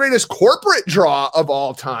 He's the greatest corporate draw of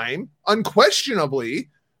all time, unquestionably.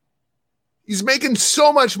 He's making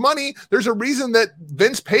so much money. There's a reason that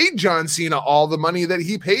Vince paid John Cena all the money that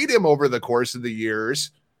he paid him over the course of the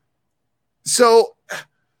years. So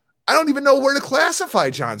I don't even know where to classify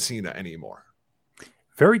John Cena anymore.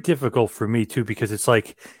 Very difficult for me too, because it's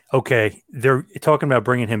like, okay, they're talking about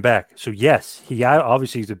bringing him back. So yes, he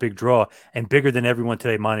obviously is a big draw and bigger than everyone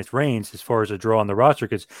today, minus Reigns, as far as a draw on the roster.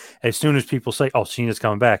 Because as soon as people say, "Oh, Cena's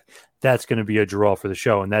coming back," that's going to be a draw for the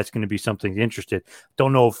show, and that's going to be something interested.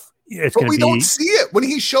 Don't know if it's going to be. But we don't see it when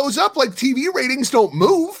he shows up. Like, TV ratings don't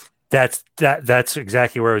move. That's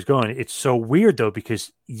exactly where I was going. It's so weird though,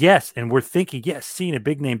 because yes, and we're thinking, yes, Cena,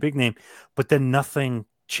 big name, but then nothing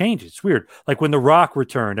changes. It's weird. Like when The Rock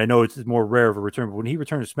returned, I know it's more rare of a return, but when he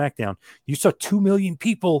returned to SmackDown, you saw 2 million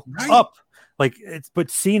people up. But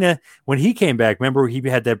Cena, when he came back, remember he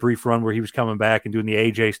had that brief run where he was coming back and doing the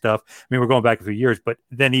AJ stuff. I mean, we're going back a few years, but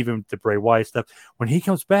then even the Bray Wyatt stuff, when he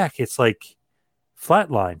comes back, it's like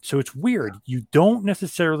flatline. So it's weird. You don't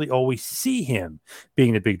necessarily always see him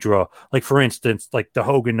being the big draw. Like, for instance, like the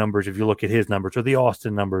Hogan numbers, if you look at his numbers, or the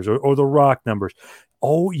Austin numbers, or the Rock numbers,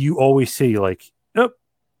 you always see like,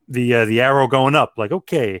 the arrow going up. Like,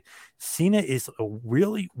 okay, Cena is a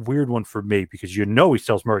really weird one for me, because he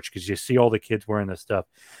sells merch because you see all the kids wearing this stuff.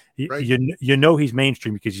 He's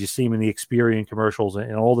mainstream because you see him in the Experian commercials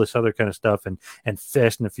and all this other kind of stuff, and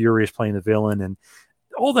Fast and the Furious playing the villain and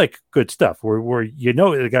all that good stuff where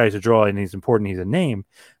the guy's a draw and he's important, he's a name.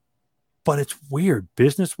 But it's weird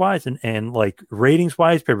business wise and like ratings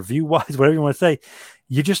wise, pay-per-view wise, whatever you want to say,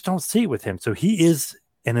 you just don't see it with him. So he is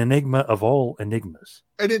an enigma of all enigmas.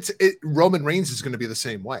 And Roman Reigns is going to be the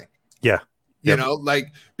same way. Yeah.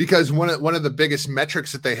 Because one of the biggest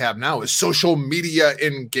metrics that they have now is social media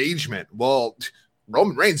engagement. Well,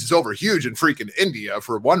 Roman Reigns is over huge in freaking India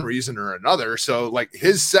for one reason or another. So like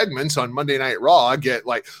his segments on Monday Night Raw get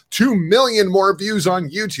like 2 million more views on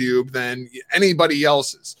YouTube than anybody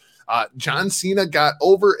else's. John Cena got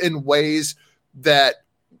over in ways that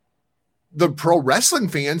the pro wrestling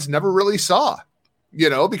fans never really saw.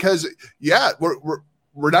 Because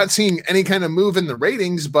we're not seeing any kind of move in the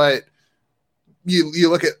ratings, but you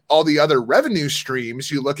look at all the other revenue streams,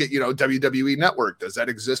 you look at, WWE Network. Does that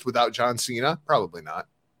exist without John Cena? Probably not.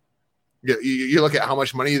 You look at how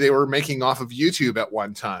much money they were making off of YouTube at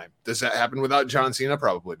one time. Does that happen without John Cena?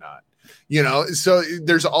 Probably not. So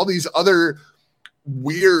there's all these other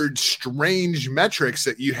weird, strange metrics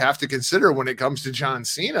that you have to consider when it comes to John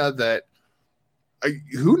Cena that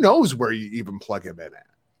who knows where you even plug him in at.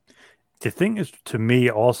 The thing is, to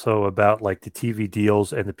me, also about like the TV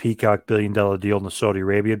deals and the Peacock $1 billion deal and the Saudi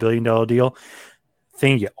Arabia $1 billion deal,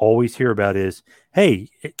 thing you always hear about is, hey,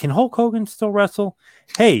 can Hulk Hogan still wrestle?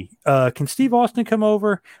 Hey, can Steve Austin come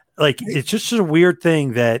over? Like, it's just a weird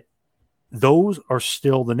thing that those are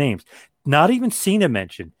still the names. Not even Cena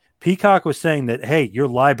mentioned. Peacock was saying that, hey, your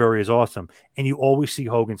library is awesome. And you always see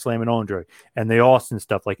Hogan slamming Andre and the Austin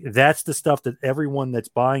stuff. Like, that's the stuff that everyone that's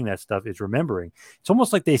buying that stuff is remembering. It's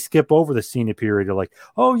almost like they skip over the Cena period. They're like,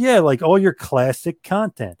 oh, yeah, like all your classic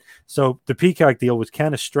content. So the Peacock deal was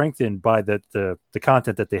kind of strengthened by the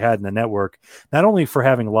content that they had in the network, not only for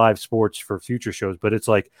having live sports for future shows, but it's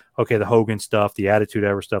like, okay, the Hogan stuff, the Attitude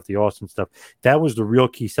Era stuff, the Austin stuff, that was the real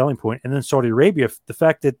key selling point. And then Saudi Arabia, the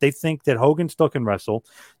fact that they think that Hogan still can wrestle,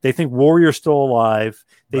 they think Warrior's still alive,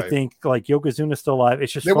 they think like Yokozuna's still alive.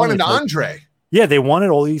 It's just they wanted Andre. Yeah, they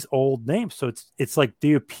wanted all these old names. So it's like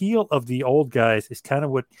the appeal of the old guys is kind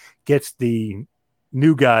of what gets the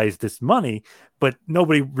new guys this money, but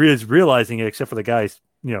nobody is realizing it except for the guys,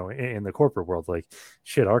 in the corporate world. Like,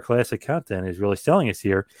 shit, our classic content is really selling us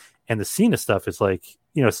here. And the Cena stuff is like,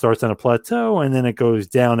 starts on a plateau and then it goes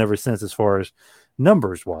down ever since as far as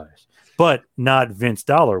numbers wise, but not Vince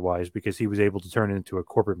dollar wise, because he was able to turn it into a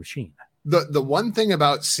corporate machine. The one thing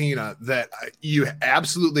about Cena that you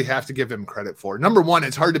absolutely have to give him credit for, number one,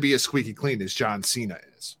 it's hard to be as squeaky clean as John Cena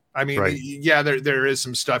is. I mean, right. Yeah, there is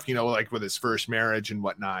some stuff, like with his first marriage and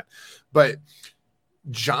whatnot, but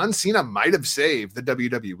John Cena might have saved the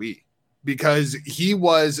WWE. because he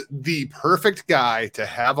was the perfect guy to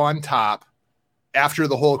have on top after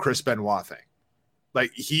the whole Chris Benoit thing.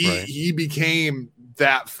 Like he became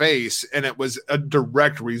that face, and it was a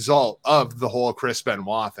direct result of the whole Chris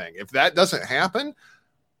Benoit thing. If that doesn't happen,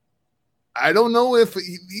 I don't know if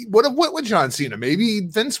he would have went with John Cena. Maybe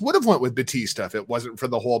Vince would have went with Batista if it wasn't for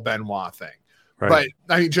the whole Benoit thing. Right.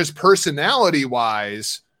 But I mean, just personality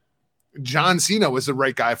wise, John Cena was the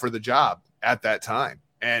right guy for the job at that time.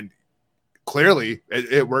 And clearly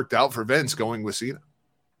it worked out for Vince going with Cena.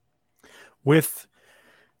 With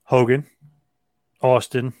Hogan,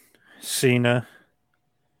 Austin, Cena,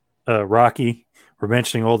 Rocky, we're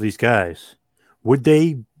mentioning all these guys. Would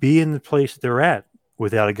they be in the place they're at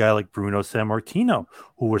without a guy like Bruno Sammartino,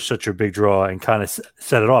 who was such a big draw and kind of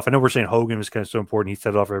set it off? I know we're saying Hogan was kind of so important. He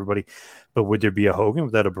set it off for everybody. But would there be a Hogan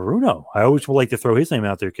without a Bruno? I always would like to throw his name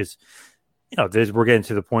out there because, we're getting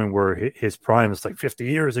to the point where his prime is like 50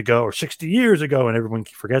 years ago or 60 years ago, and everyone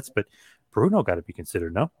forgets. But Bruno got to be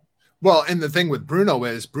considered, no? Well, and the thing with Bruno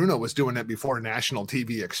is Bruno was doing it before national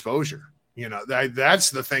TV exposure. That's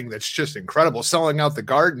the thing that's just incredible. Selling out the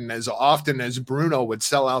Garden as often as Bruno would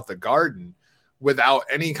sell out the Garden without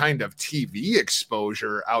any kind of TV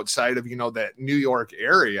exposure outside of, that New York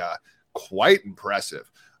area. Quite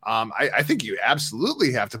impressive. I think you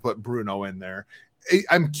absolutely have to put Bruno in there.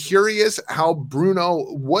 I'm curious how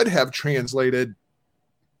Bruno would have translated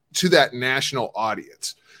to that national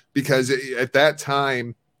audience, because at that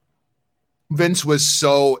time, Vince was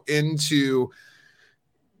so into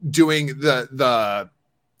doing the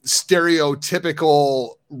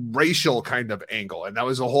stereotypical racial kind of angle. And that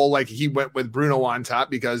was a whole, he went with Bruno on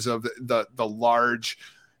top because of the large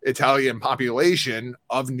Italian population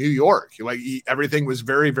of New York. Everything was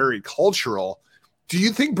very, very cultural. Do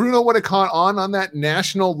you think Bruno would have caught on that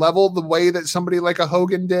national level the way that somebody like a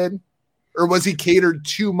Hogan did? Or was he catered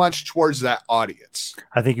too much towards that audience?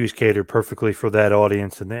 I think he was catered perfectly for that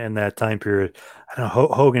audience and that time period. I don't know.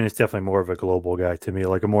 Hogan is definitely more of a global guy to me,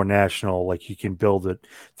 like a more national, like you can build it,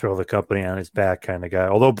 throw the company on his back kind of guy.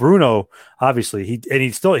 Although Bruno, obviously,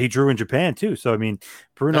 he drew in Japan too. So, I mean,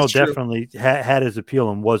 Bruno definitely had his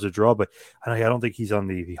appeal and was a draw, but I don't think he's on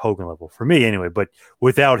the Hogan level for me anyway. But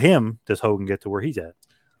without him, does Hogan get to where he's at?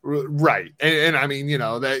 Right. And I mean,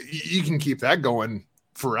 that you can keep that going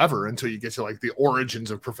forever until you get to the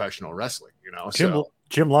origins of professional wrestling,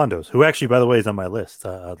 Jim Londos, who actually, by the way, is on my list,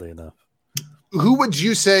 oddly enough. Who would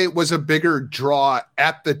you say was a bigger draw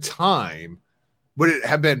at the time? Would it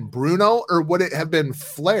have been Bruno or would it have been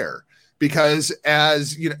Flair? Because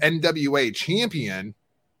as NWA champion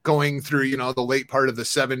going through, the late part of the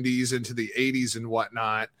 70s into the 80s and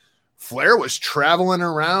whatnot, Flair was traveling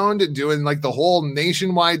around and doing the whole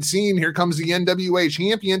nationwide scene. Here comes the NWA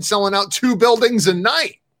champion selling out 2 buildings a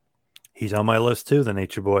night. He's on my list too, the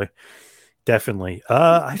Nature Boy. Definitely.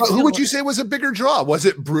 Who would you say was a bigger draw? Was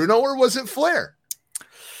it Bruno or was it Flair?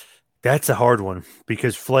 That's a hard one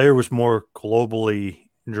because Flair was more globally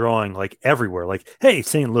drawing everywhere. Hey,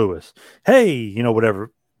 St. Louis. Hey,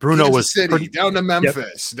 whatever. Bruno Kansas was City, down to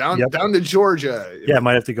Memphis, down to Georgia. Yeah,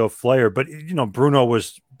 might have to go Flair, but Bruno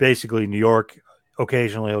was basically New York.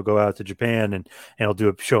 Occasionally, he'll go out to Japan and he'll do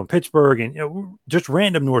a show in Pittsburgh and just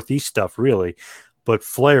random Northeast stuff, really. But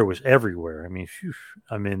Flair was everywhere.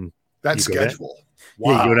 I mean, that schedule.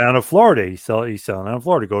 Wow. Yeah, you go down to Florida, he's selling out of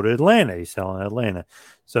Florida. Go to Atlanta, he's selling Atlanta.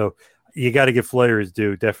 So you got to give Flair his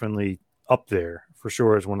due. Definitely up there for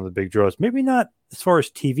sure as one of the big draws. Maybe not as far as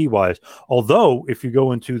TV wise, although if you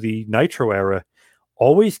go into the Nitro era,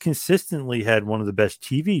 always consistently had one of the best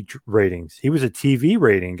TV ratings. He was a TV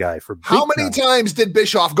rating guy for how many times did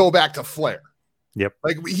Bischoff go back to Flair? Yep.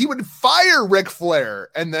 He would fire Ric Flair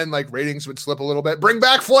and then ratings would slip a little bit. Bring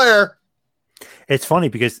back Flair. It's funny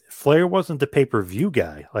because Flair wasn't the pay-per-view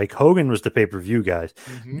guy. Hogan was the pay-per-view guys.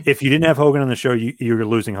 Mm-hmm. If you didn't have Hogan on the show, you're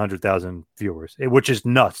losing 100,000 viewers, which is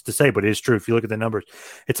nuts to say, but it is true. If you look at the numbers,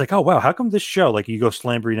 it's oh, wow, how come this show, you go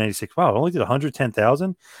Slamboree 96, wow, it only did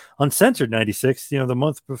 110,000? Uncensored 96, the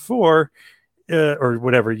month before, or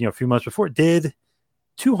whatever, a few months before, did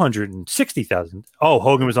 260,000. Oh,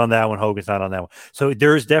 Hogan was on that one. Hogan's not on that one. So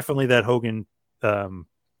there's definitely that Hogan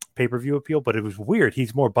pay-per-view appeal, but it was weird.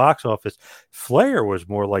 He's more box office. Flair was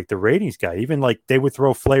more the ratings guy. Even they would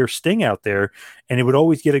throw Flair Sting out there and it would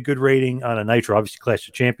always get a good rating on a Nitro. Obviously Clash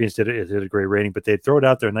of Champions did a great rating, but they'd throw it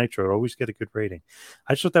out there Nitro. It always get a good rating.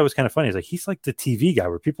 I just thought that was kind of funny. He's the TV guy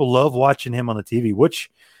where people love watching him on the TV,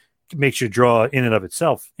 which makes you draw in and of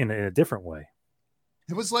itself in a different way.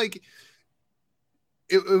 It was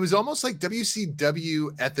it was almost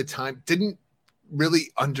WCW at the time didn't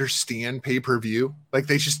really understand pay-per-view.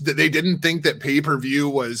 They didn't think that pay-per-view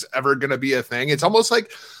was ever going to be a thing. It's almost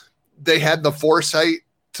they had the foresight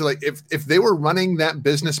to, like, if they were running that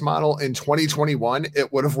business model in 2021,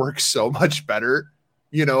 it would have worked so much better.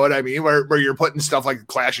 You know what I mean? Where you're putting stuff like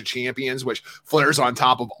Clash of Champions, which Flair's on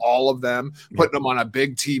top of all of them, putting them on a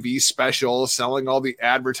big TV special, selling all the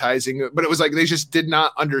advertising. But it was like they just did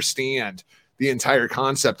not understand the entire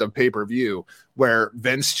concept of pay-per-view, where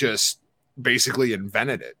Vince just basically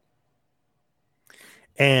invented it.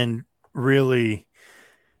 And really,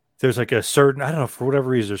 there's like a certain, I don't know, for whatever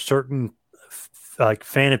reason, there's certain like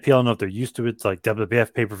fan appeal. I don't know if they're used to it, like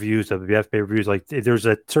WWF pay-per-views. Like there's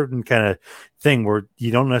a certain kind of thing where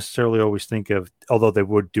you don't necessarily always think of, although they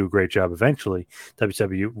would do a great job eventually,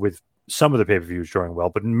 WCW with some of the pay-per-views drawing well,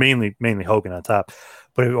 but mainly Hogan on top.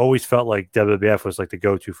 But it always felt like WWF was like the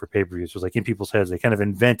go-to for pay-per-views. It was like in people's heads, they kind of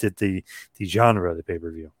invented the genre of the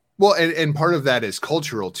pay-per-view. Well, and part of that is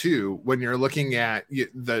cultural too. When you're looking at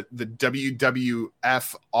the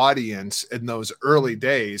WWF audience in those early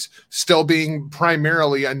days, still being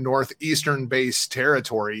primarily a Northeastern based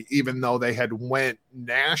territory, even though they had went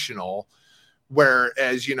national.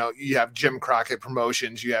 Whereas, you know, you have Jim Crockett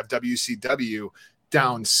Promotions, you have WCW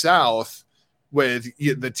down south with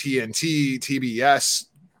the TNT, TBS,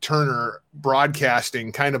 Turner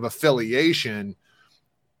Broadcasting kind of affiliation.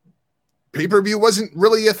 Pay-per-view wasn't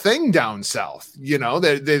really a thing down south. You know,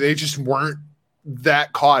 they just weren't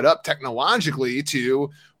that caught up technologically to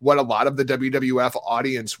what a lot of the WWF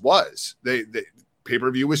audience was. They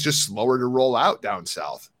pay-per-view was just slower to roll out down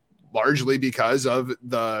south, largely because of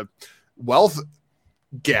the wealth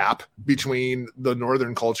gap between the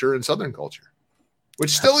northern culture and southern culture,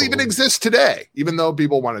 which still even exists today, even though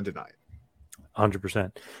people want to deny it.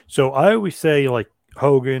 100%. So I always say, like,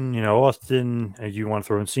 Hogan, you know, Austin, as you want to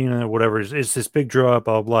throw in Cena, whatever, it's this big draw,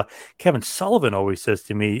 blah, blah. Kevin Sullivan always says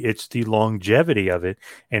to me, it's the longevity of it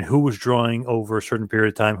and who was drawing over a certain period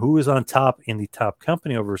of time, who was on top in the top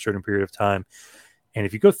company over a certain period of time. And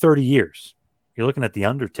if you go 30 years, you're looking at The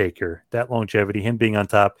Undertaker, that longevity, him being on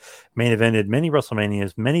top, main evented many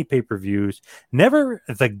WrestleManias, many pay-per-views, never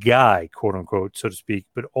the guy, quote unquote, so to speak,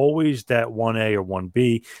 but always that 1A or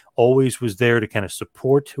 1B, always was there to kind of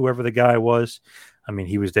support whoever the guy was. I mean,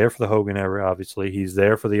 he was there for the Hogan era, obviously. He's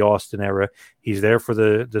there for the Austin era. He's there for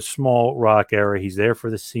the Small Rock era. He's there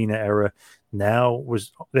for the Cena era. Now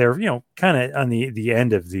was there, you know, kind of on the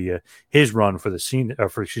end of the his run for the Cena,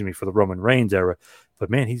 for the Roman Reigns era.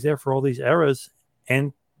 But man, he's there for all these eras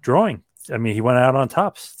and drawing. I mean, he went out on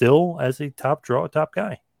top still as a top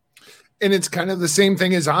guy. And it's kind of the same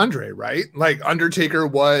thing as Andre, right? Like Undertaker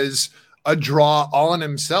was a draw all in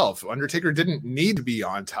himself. Undertaker didn't need to be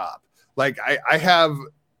on top. Like I have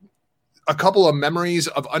a couple of memories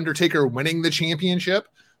of Undertaker winning the championship,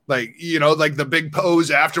 like, you know, like the big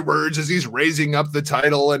pose afterwards as he's raising up the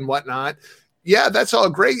title and whatnot. Yeah, that's all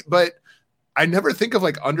great. But I never think of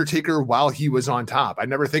like Undertaker while he was on top. I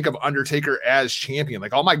never think of Undertaker as champion.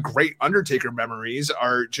 Like all my great Undertaker memories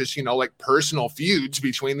are just, you know, like personal feuds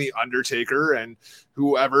between the Undertaker and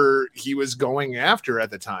whoever he was going after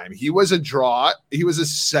at the time. He was a draw. He was a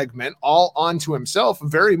segment all onto himself,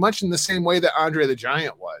 very much in the same way that Andre the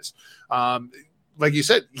Giant was. Like you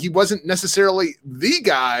said, he wasn't necessarily the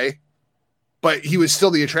guy, but he was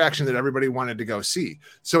still the attraction that everybody wanted to go see.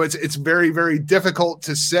 So it's very, very difficult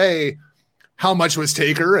to say how much was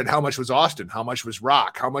Taker and how much was Austin, how much was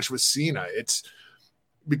Rock, how much was Cena. It's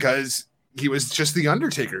because he was just the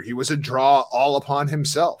Undertaker. He was a draw all upon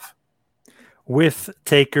himself. With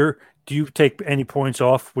Taker, do you take any points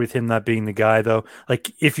off with him not being the guy, though?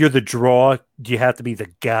 Like, if you're the draw, do you have to be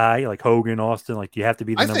the guy, like Hogan, Austin? Like, do you have to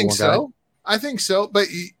be the number one guy? I think so. But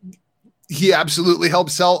he absolutely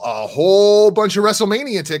helped sell a whole bunch of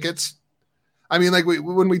WrestleMania tickets. I mean, like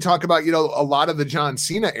when we talk about, you know, a lot of the John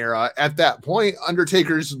Cena era, at that point,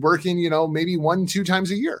 Undertaker's working, you know, maybe 1-2 times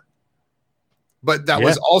a year. But that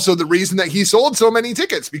was also the reason that he sold so many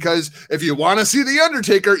tickets, because if you want to see The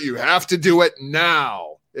Undertaker, you have to do it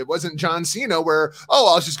now. It wasn't John Cena where,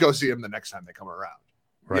 oh, I'll just go see him the next time they come around.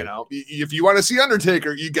 Right. You know, if you want to see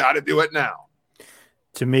Undertaker, you got to do it now.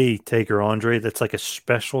 To me, Taker Andre, that's like a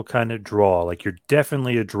special kind of draw. Like you're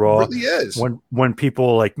definitely a draw. It really is. When people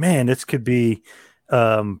are like, man, this could be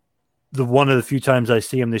the one of the few times I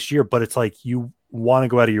see him this year, but it's like you want to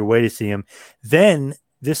go out of your way to see him. Then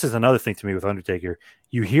this is another thing to me with Undertaker.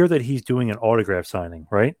 You hear that he's doing an autograph signing,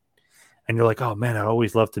 right? And you're like, oh man, I'd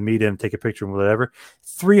always love to meet him, take a picture of him, whatever.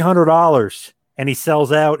 $300. And he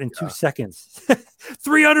sells out in 2 seconds.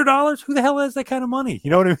 $300? Who the hell has that kind of money? You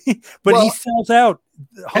know what I mean? But he sells out.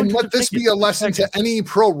 And let this be a lesson to any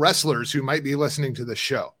pro wrestlers who might be listening to the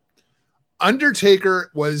show.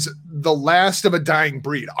 Undertaker was the last of a dying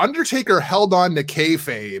breed. Undertaker held on to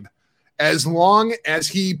kayfabe as long as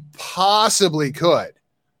he possibly could.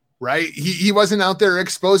 Right. He wasn't out there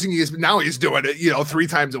exposing. Now he's doing it, 3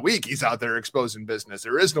 times a week. He's out there exposing business.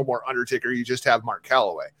 There is no more Undertaker. You just have Mark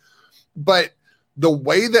Calloway. But the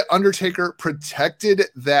way that Undertaker protected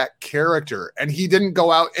that character, and he didn't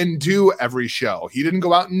go out and do every show. He didn't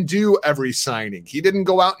go out and do every signing. He didn't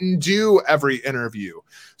go out and do every interview.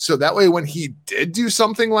 So that way, when he did do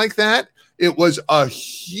something like that, it was a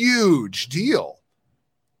huge deal.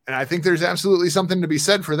 And I think there's absolutely something to be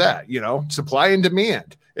said for that, supply and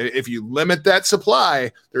demand. If you limit that supply,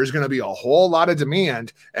 there's going to be a whole lot of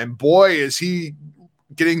demand. And boy, is he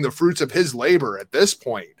getting the fruits of his labor at this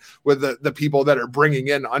point with the people that are bringing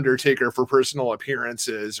in Undertaker for personal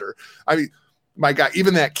appearances, or, I mean, my God,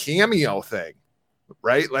 even that cameo thing,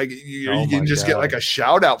 right? Like you can just get like a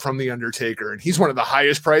shout out from the Undertaker, and he's one of the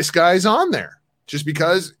highest priced guys on there just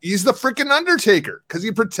because he's the freaking Undertaker, because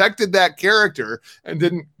he protected that character and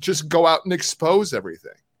didn't just go out and expose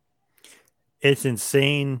everything. It's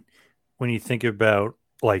insane when you think about,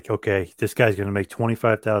 like, okay, this guy's going to make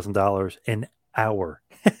 $25,000 an hour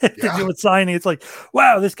to do a signing. It's like,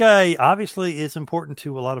 wow, this guy obviously is important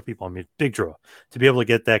to a lot of people. I mean, big draw to be able to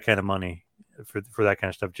get that kind of money for that kind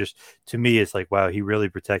of stuff. Just to me, it's like, wow, he really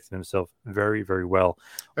protected himself very, very well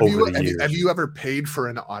over the years. Have you ever paid for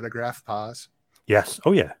an autograph, Paz? Yes.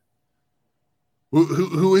 Oh yeah.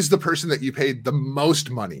 Who is the person that you paid the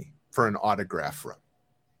most money for an autograph from?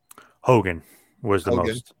 Hogan was the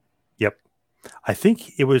most. Yep. I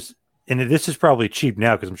think it was, and this is probably cheap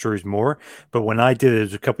now because I'm sure he's more, but when I did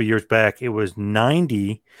it a couple of years back, it was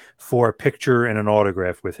 $90 for a picture and an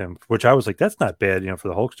autograph with him, which I was like, that's not bad, for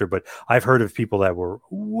the Hulkster. But I've heard of people that were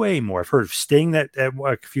way more. I've heard of Sting that at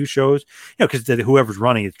a few shows, because whoever's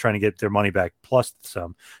running is trying to get their money back plus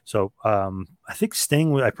some. So I think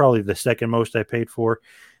Sting was probably the second most I paid for.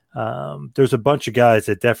 There's a bunch of guys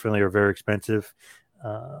that definitely are very expensive.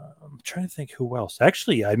 I'm trying to think who else.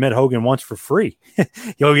 Actually, I met Hogan once for free.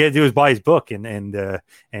 All he had to do was buy his book and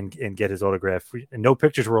get his autograph. And no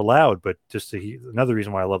pictures were allowed, but just another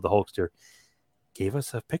reason why I love the Hulkster. Gave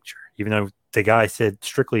us a picture, even though the guy said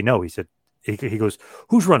strictly no. He said he goes,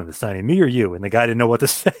 "Who's running the signing, me or you?" And the guy didn't know what to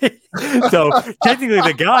say. So technically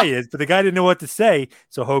the guy is, but the guy didn't know what to say.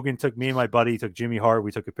 So Hogan took me and my buddy, took Jimmy Hart.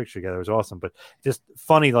 We took a picture together. It was awesome, but just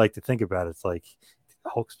funny, like, to think about it. It's like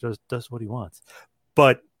Hulkster does what he wants.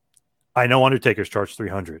 But I know Undertaker's charged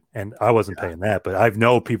 $300, and I wasn't paying that, but I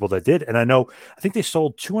know people that did. And I think they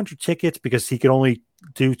sold 200 tickets because he could only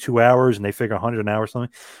do 2 hours, and they figure 100 an hour or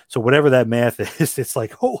something. So whatever that math is, it's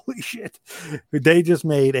like, holy shit. They just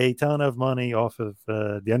made a ton of money off of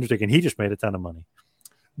the Undertaker, and he just made a ton of money.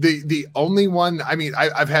 The only one, I mean,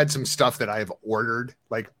 I've had some stuff that I've ordered,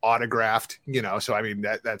 like autographed, so I mean,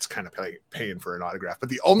 that's kind of paying for an autograph. But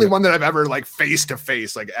the only one that I've ever, like, face to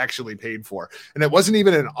face, like, actually paid for, and it wasn't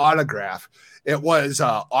even an autograph, it was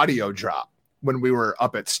audio drop when we were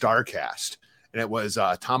up at StarCast, and it was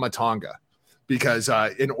Tama Tonga, because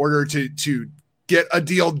in order to get a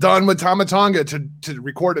deal done with Tama Tonga to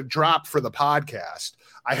record a drop for the podcast,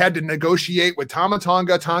 I had to negotiate with Tama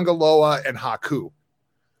Tonga, Tonga Loa, and Haku.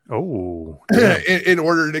 Oh, in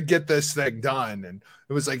order to get this thing done. And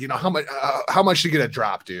it was like, how much to get a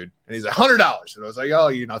drop, dude? And he's like, $100. And I was like,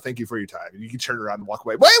 oh, thank you for your time. And you can turn around and walk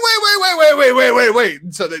away. Wait.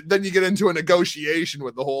 And so then you get into a negotiation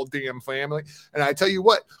with the whole damn family. And I tell you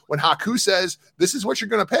what, when Haku says, this is what you're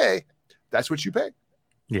going to pay, that's what you pay.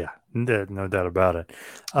 Yeah, no doubt about it.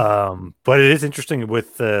 But it is interesting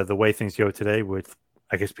with the way things go today with,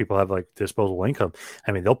 I guess, people have, like, disposable income.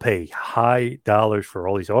 I mean, they'll pay high dollars for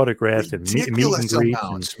all these autographs and meet and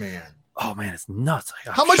greets. Man. Oh man, it's nuts.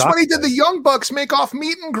 How much money did the Young Bucks make off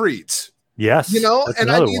meet and greets? Yes.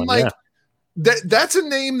 And I mean, that's a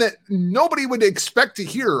name that nobody would expect to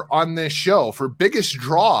hear on this show for biggest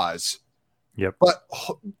draws. Yep. But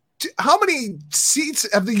how many seats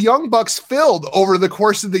have the Young Bucks filled over the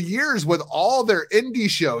course of the years with all their indie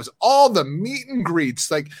shows, all the meet and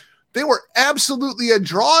greets? Like, they were absolutely a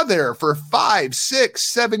draw there for 5, 6,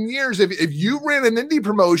 7 years. If you ran an indie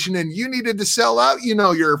promotion and you needed to sell out,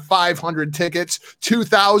 your 500 tickets,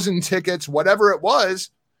 2,000 tickets, whatever it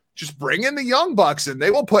was, just bring in the Young Bucks and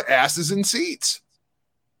they will put asses in seats.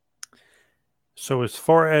 So as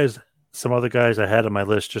far as some other guys I had on my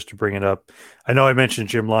list, just to bring it up, I know I mentioned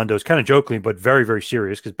Jim Londos kind of jokingly, but very, very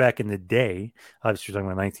serious, because back in the day, obviously we're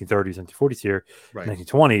talking about 1930s, 1940s here, right.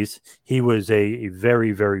 1920s, he was a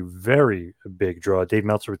very, very, very big draw. Dave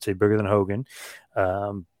Meltzer would say bigger than Hogan.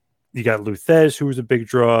 You got Luthez, who was a big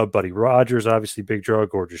draw. Buddy Rogers, obviously big draw.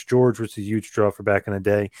 Gorgeous George was a huge draw for back in the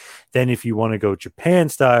day. Then if you want to go Japan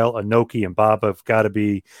style, Inoki and Baba have got to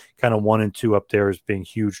be kind of 1 and 2 up there as being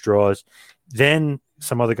huge draws. Then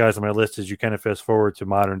some other guys on my list, as you kind of fast forward to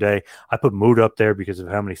modern day, I put Muda up there because of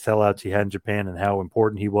how many sellouts he had in Japan and how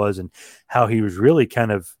important he was and how he was really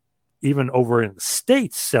kind of even over in the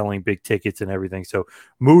States selling big tickets and everything. So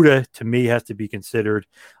Muda, to me, has to be considered.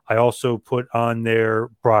 I also put on there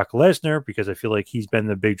Brock Lesnar because I feel like he's been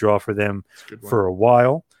the big draw for them for a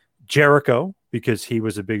while. Jericho, because he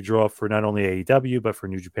was a big draw for not only AEW, but for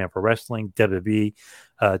New Japan Pro Wrestling, WWE.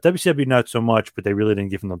 WCW, not so much, but they really didn't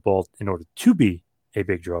give him the ball in order to be a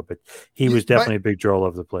big draw. But he was definitely a big draw all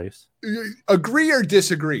over the place. Agree or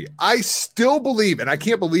disagree? I still believe, and I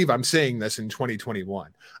can't believe I'm saying this in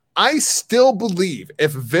 2021, I still believe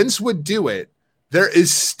if Vince would do it, there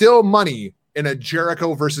is still money in a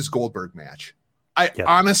Jericho versus Goldberg match. I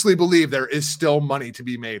honestly believe there is still money to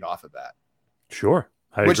be made off of that. Sure.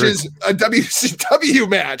 Which agree. Is a WCW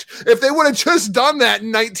match. If they would have just done that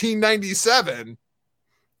in 1997.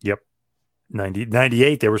 Yep.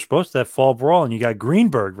 98, they were supposed to have Fall Brawl, and you got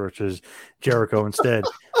Greenberg versus Jericho instead.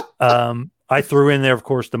 I threw in there, of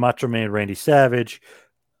course, the Macho Man Randy Savage,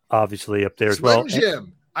 obviously up there as well. Slim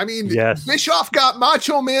Jim. I mean, yes. Bischoff got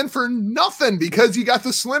Macho Man for nothing because he got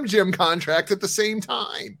the Slim Jim contract at the same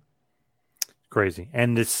time. Crazy.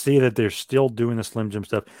 And to see that they're still doing the Slim Jim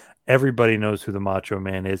stuff, everybody knows who the Macho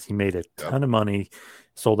Man is. He made a ton of money,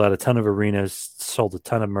 sold out a ton of arenas, sold a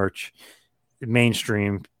ton of merch,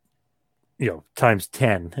 mainstream, times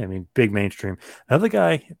 10. I mean, big mainstream. Another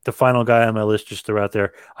guy, the final guy on my list, just threw out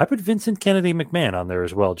there, I put Vincent Kennedy McMahon on there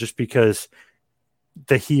as well, just because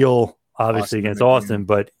the heel, obviously against Austin,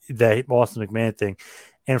 but that Austin McMahon thing.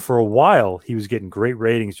 And for a while, he was getting great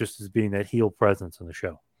ratings just as being that heel presence on the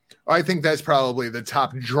show. I think that's probably the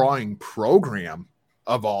top drawing program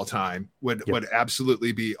of all time would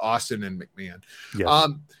absolutely be Austin and McMahon. Yes.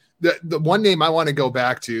 The one name I want to go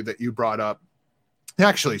back to that you brought up,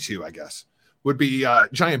 actually two, I guess, would be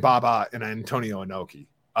Giant Baba and Antonio Inoki.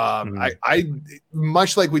 I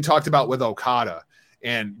much like we talked about with Okada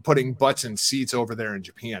and putting butts in seats over there in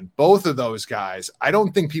Japan, both of those guys, I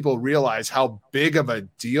don't think people realize how big of a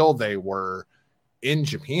deal they were in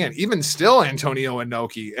Japan. Even still, Antonio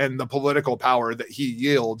Inoki and the political power that he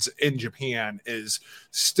yields in Japan is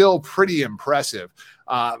still pretty impressive.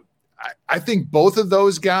 I think both of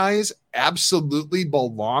those guys absolutely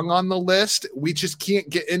belong on the list. We just can't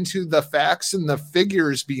get into the facts and the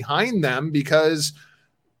figures behind them because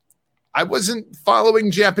I wasn't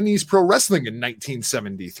following Japanese pro wrestling in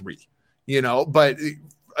 1973, but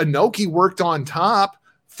Inoki worked on top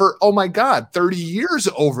for, 30 years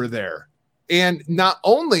over there. And not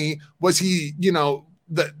only was he,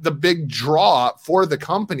 the big draw for the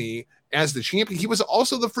company as the champion, he was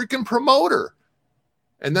also the freaking promoter.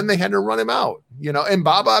 And then they had to run him out, and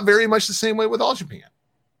Baba very much the same way with All Japan.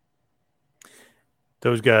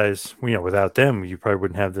 Those guys, without them, you probably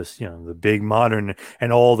wouldn't have this, the big modern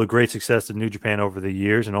and all the great success of New Japan over the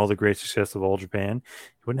years and all the great success of All Japan.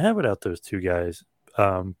 You wouldn't have without those two guys.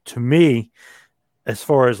 To me, as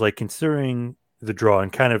far as like considering the draw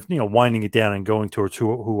and kind of, winding it down and going towards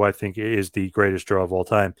who I think is the greatest draw of all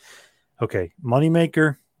time. Okay.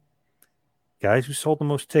 Moneymaker, guys who sold the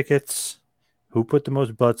most tickets, who put the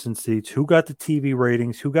most butts in seats, who got the TV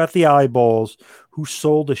ratings, who got the eyeballs, who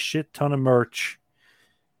sold a shit ton of merch,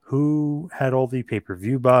 who had all the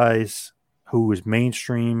pay-per-view buys, who was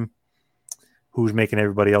mainstream, who was making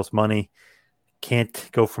everybody else money. Can't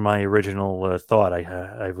go for my original thought.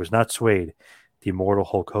 I was not swayed. The immortal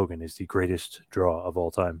Hulk Hogan is the greatest draw of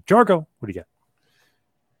all time. Jargo, what do you got?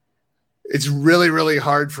 It's really, really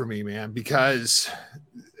hard for me, man, because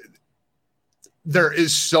there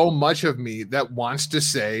is so much of me that wants to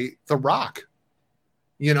say The Rock.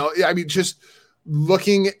 Just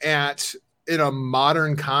looking at, in a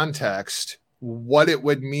modern context, what it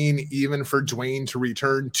would mean even for Dwayne to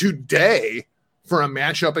return today for a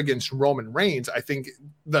matchup against Roman Reigns, I think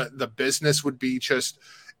the business would be just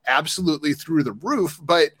absolutely through the roof.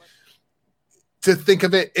 But to think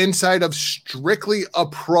of it inside of strictly a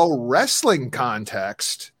pro wrestling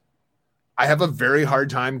context, I have a very hard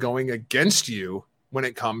time going against you when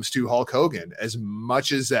it comes to Hulk Hogan, as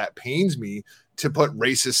much as that pains me to put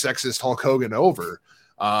racist, sexist Hulk Hogan over.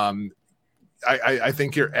 I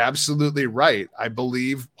think you're absolutely right. I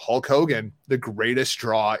believe Hulk Hogan, the greatest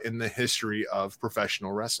draw in the history of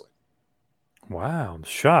professional wrestling. Wow, I'm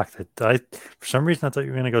shocked. For some reason, I thought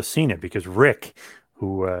you were going to go Cena because Rick,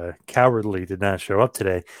 who cowardly did not show up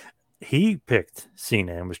today, he picked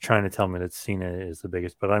Cena and was trying to tell me that Cena is the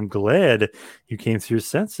biggest, but I'm glad you came to your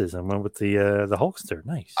senses and went with the Hulkster.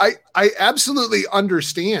 Nice. I absolutely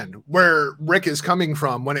understand where Rick is coming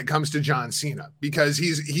from when it comes to John Cena, because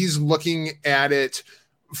he's looking at it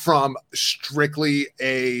from strictly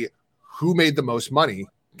a who made the most money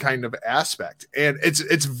kind of aspect. And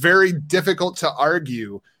it's very difficult to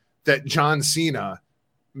argue that John Cena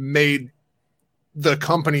made the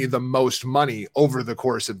company the most money over the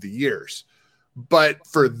course of the years. But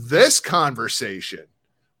for this conversation,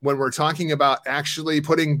 when we're talking about actually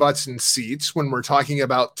putting butts in seats, when we're talking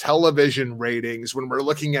about television ratings, when we're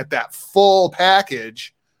looking at that full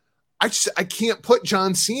package, I can't put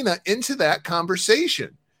John Cena into that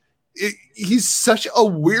conversation. He's such a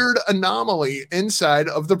weird anomaly inside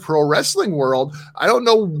of the pro wrestling world. I don't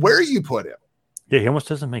know where you put him. Yeah, he almost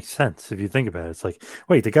doesn't make sense if you think about it. It's like,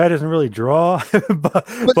 wait, the guy doesn't really draw,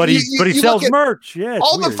 but he sells merch. Yeah,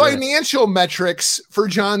 all weird, the financial metrics for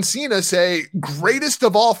John Cena say greatest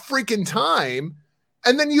of all freaking time,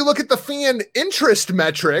 and then you look at the fan interest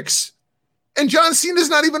metrics, and John Cena's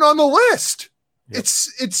not even on the list. Yep.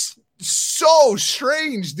 It's so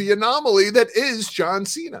strange, the anomaly that is John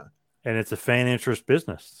Cena. And it's a fan interest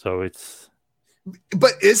business, so it's.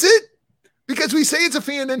 But is it? Because we say it's a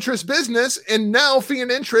fan interest business, and now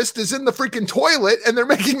fan interest is in the freaking toilet, and they're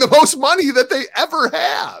making the most money that they ever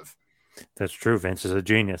have. That's true. Vince is a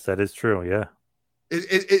genius. That is true. Yeah.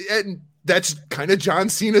 And that's kind of John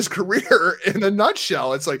Cena's career in a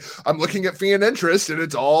nutshell. It's like, I'm looking at fan interest and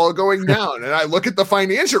it's all going down. And I look at the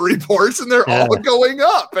financial reports and they're all going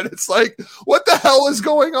up. And it's like, what the hell is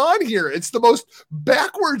going on here? It's the most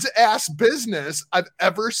backwards ass business I've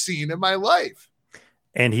ever seen in my life.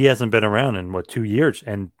 And he hasn't been around in 2 years,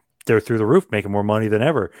 and they're through the roof making more money than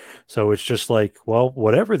ever. So it's just like, well,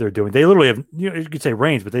 whatever they're doing, they literally have, you could say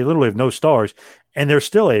reigns, but they literally have no stars, and they're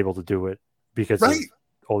still able to do it because of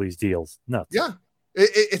all these deals. Nuts. Yeah.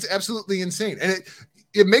 It's absolutely insane. And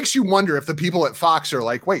it makes you wonder if the people at Fox are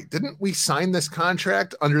like, wait, didn't we sign this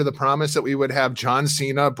contract under the promise that we would have John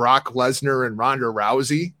Cena, Brock Lesnar, and Ronda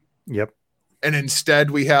Rousey? Yep. And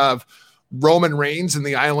instead we have Roman Reigns and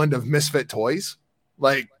the island of misfit toys.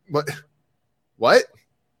 Like, what?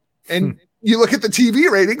 And you look at the TV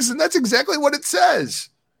ratings, and that's exactly what it says.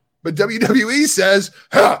 But WWE says,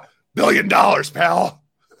 $1 billion, pal.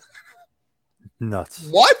 Nuts.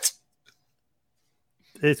 What?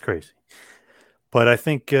 It's crazy. But I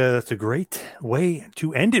think that's a great way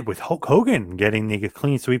to end it with Hulk Hogan getting the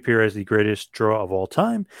clean sweep here as the greatest draw of all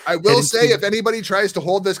time. I will say, if anybody tries to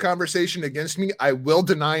hold this conversation against me, I will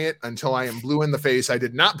deny it until I am blue in the face. I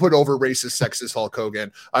did not put over racist, sexist Hulk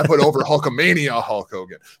Hogan. I put over Hulkamania Hulk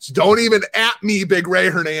Hogan. So don't even at me, Big Ray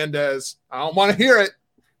Hernandez. I don't want to hear it.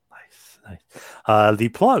 Nice. The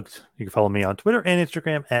plugs. You can follow me on Twitter and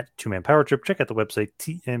Instagram at 2Man Power Trip. Check out the website,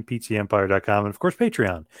 tmptempire.com. And of course,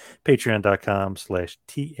 Patreon,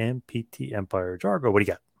 patreon.com/tmptempire. Jargo, what do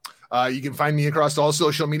you got? You can find me across all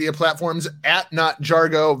social media platforms at Not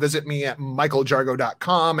Jargo. Visit me at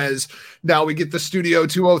michaeljargo.com, as now we get the Studio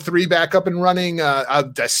 203 back up and running.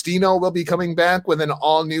 Destino will be coming back with an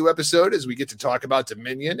all-new episode as we get to talk about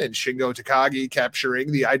Dominion and Shingo Takagi capturing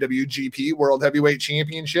the IWGP World Heavyweight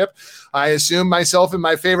Championship. I assume myself and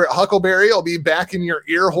my favorite Huckleberry will be back in your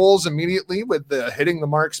ear holes immediately with the Hitting the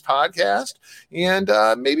Marks podcast, and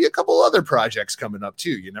maybe a couple other projects coming up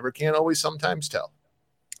too. You never can always sometimes tell.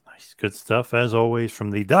 Good stuff, as always, from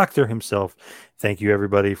the doctor himself. Thank you,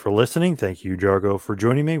 everybody, for listening. Thank you, Jargo, for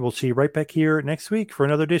joining me. We'll see you right back here next week for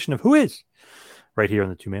another edition of Who Is? Right here on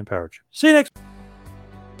the 2Man Power Trip. See you next.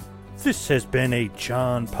 This has been a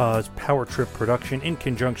John Paz Power Trip production in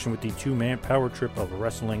conjunction with the 2Man Power Trip of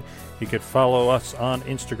Wrestling. You could follow us on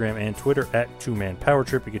Instagram and Twitter at 2Man Power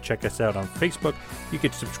Trip. You could check us out on Facebook. You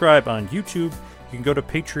could subscribe on YouTube. You can go to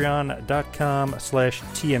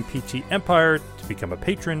patreon.com/TMPTempire to become a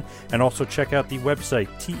patron, and also check out the website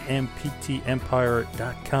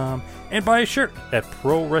tmptempire.com and buy a shirt at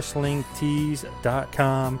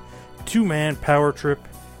prowrestlingtees.com. 2Man Power Trip,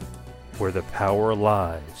 where the power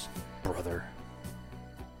lies, brother.